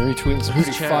Twitter. He's been retweeting some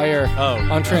pretty fire,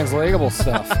 untranslatable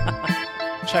stuff.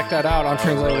 Check that out,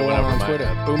 Untranslatable on Twitter.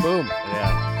 Boom, boom.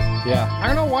 Yeah. I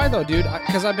don't know why though, dude.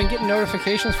 Because I've been getting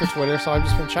notifications for Twitter, so I've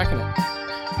just been checking it.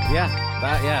 Yeah.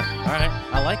 All right.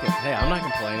 I like it. Hey, I'm not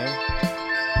complaining.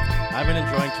 I've been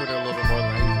enjoying Twitter a little bit more than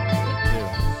I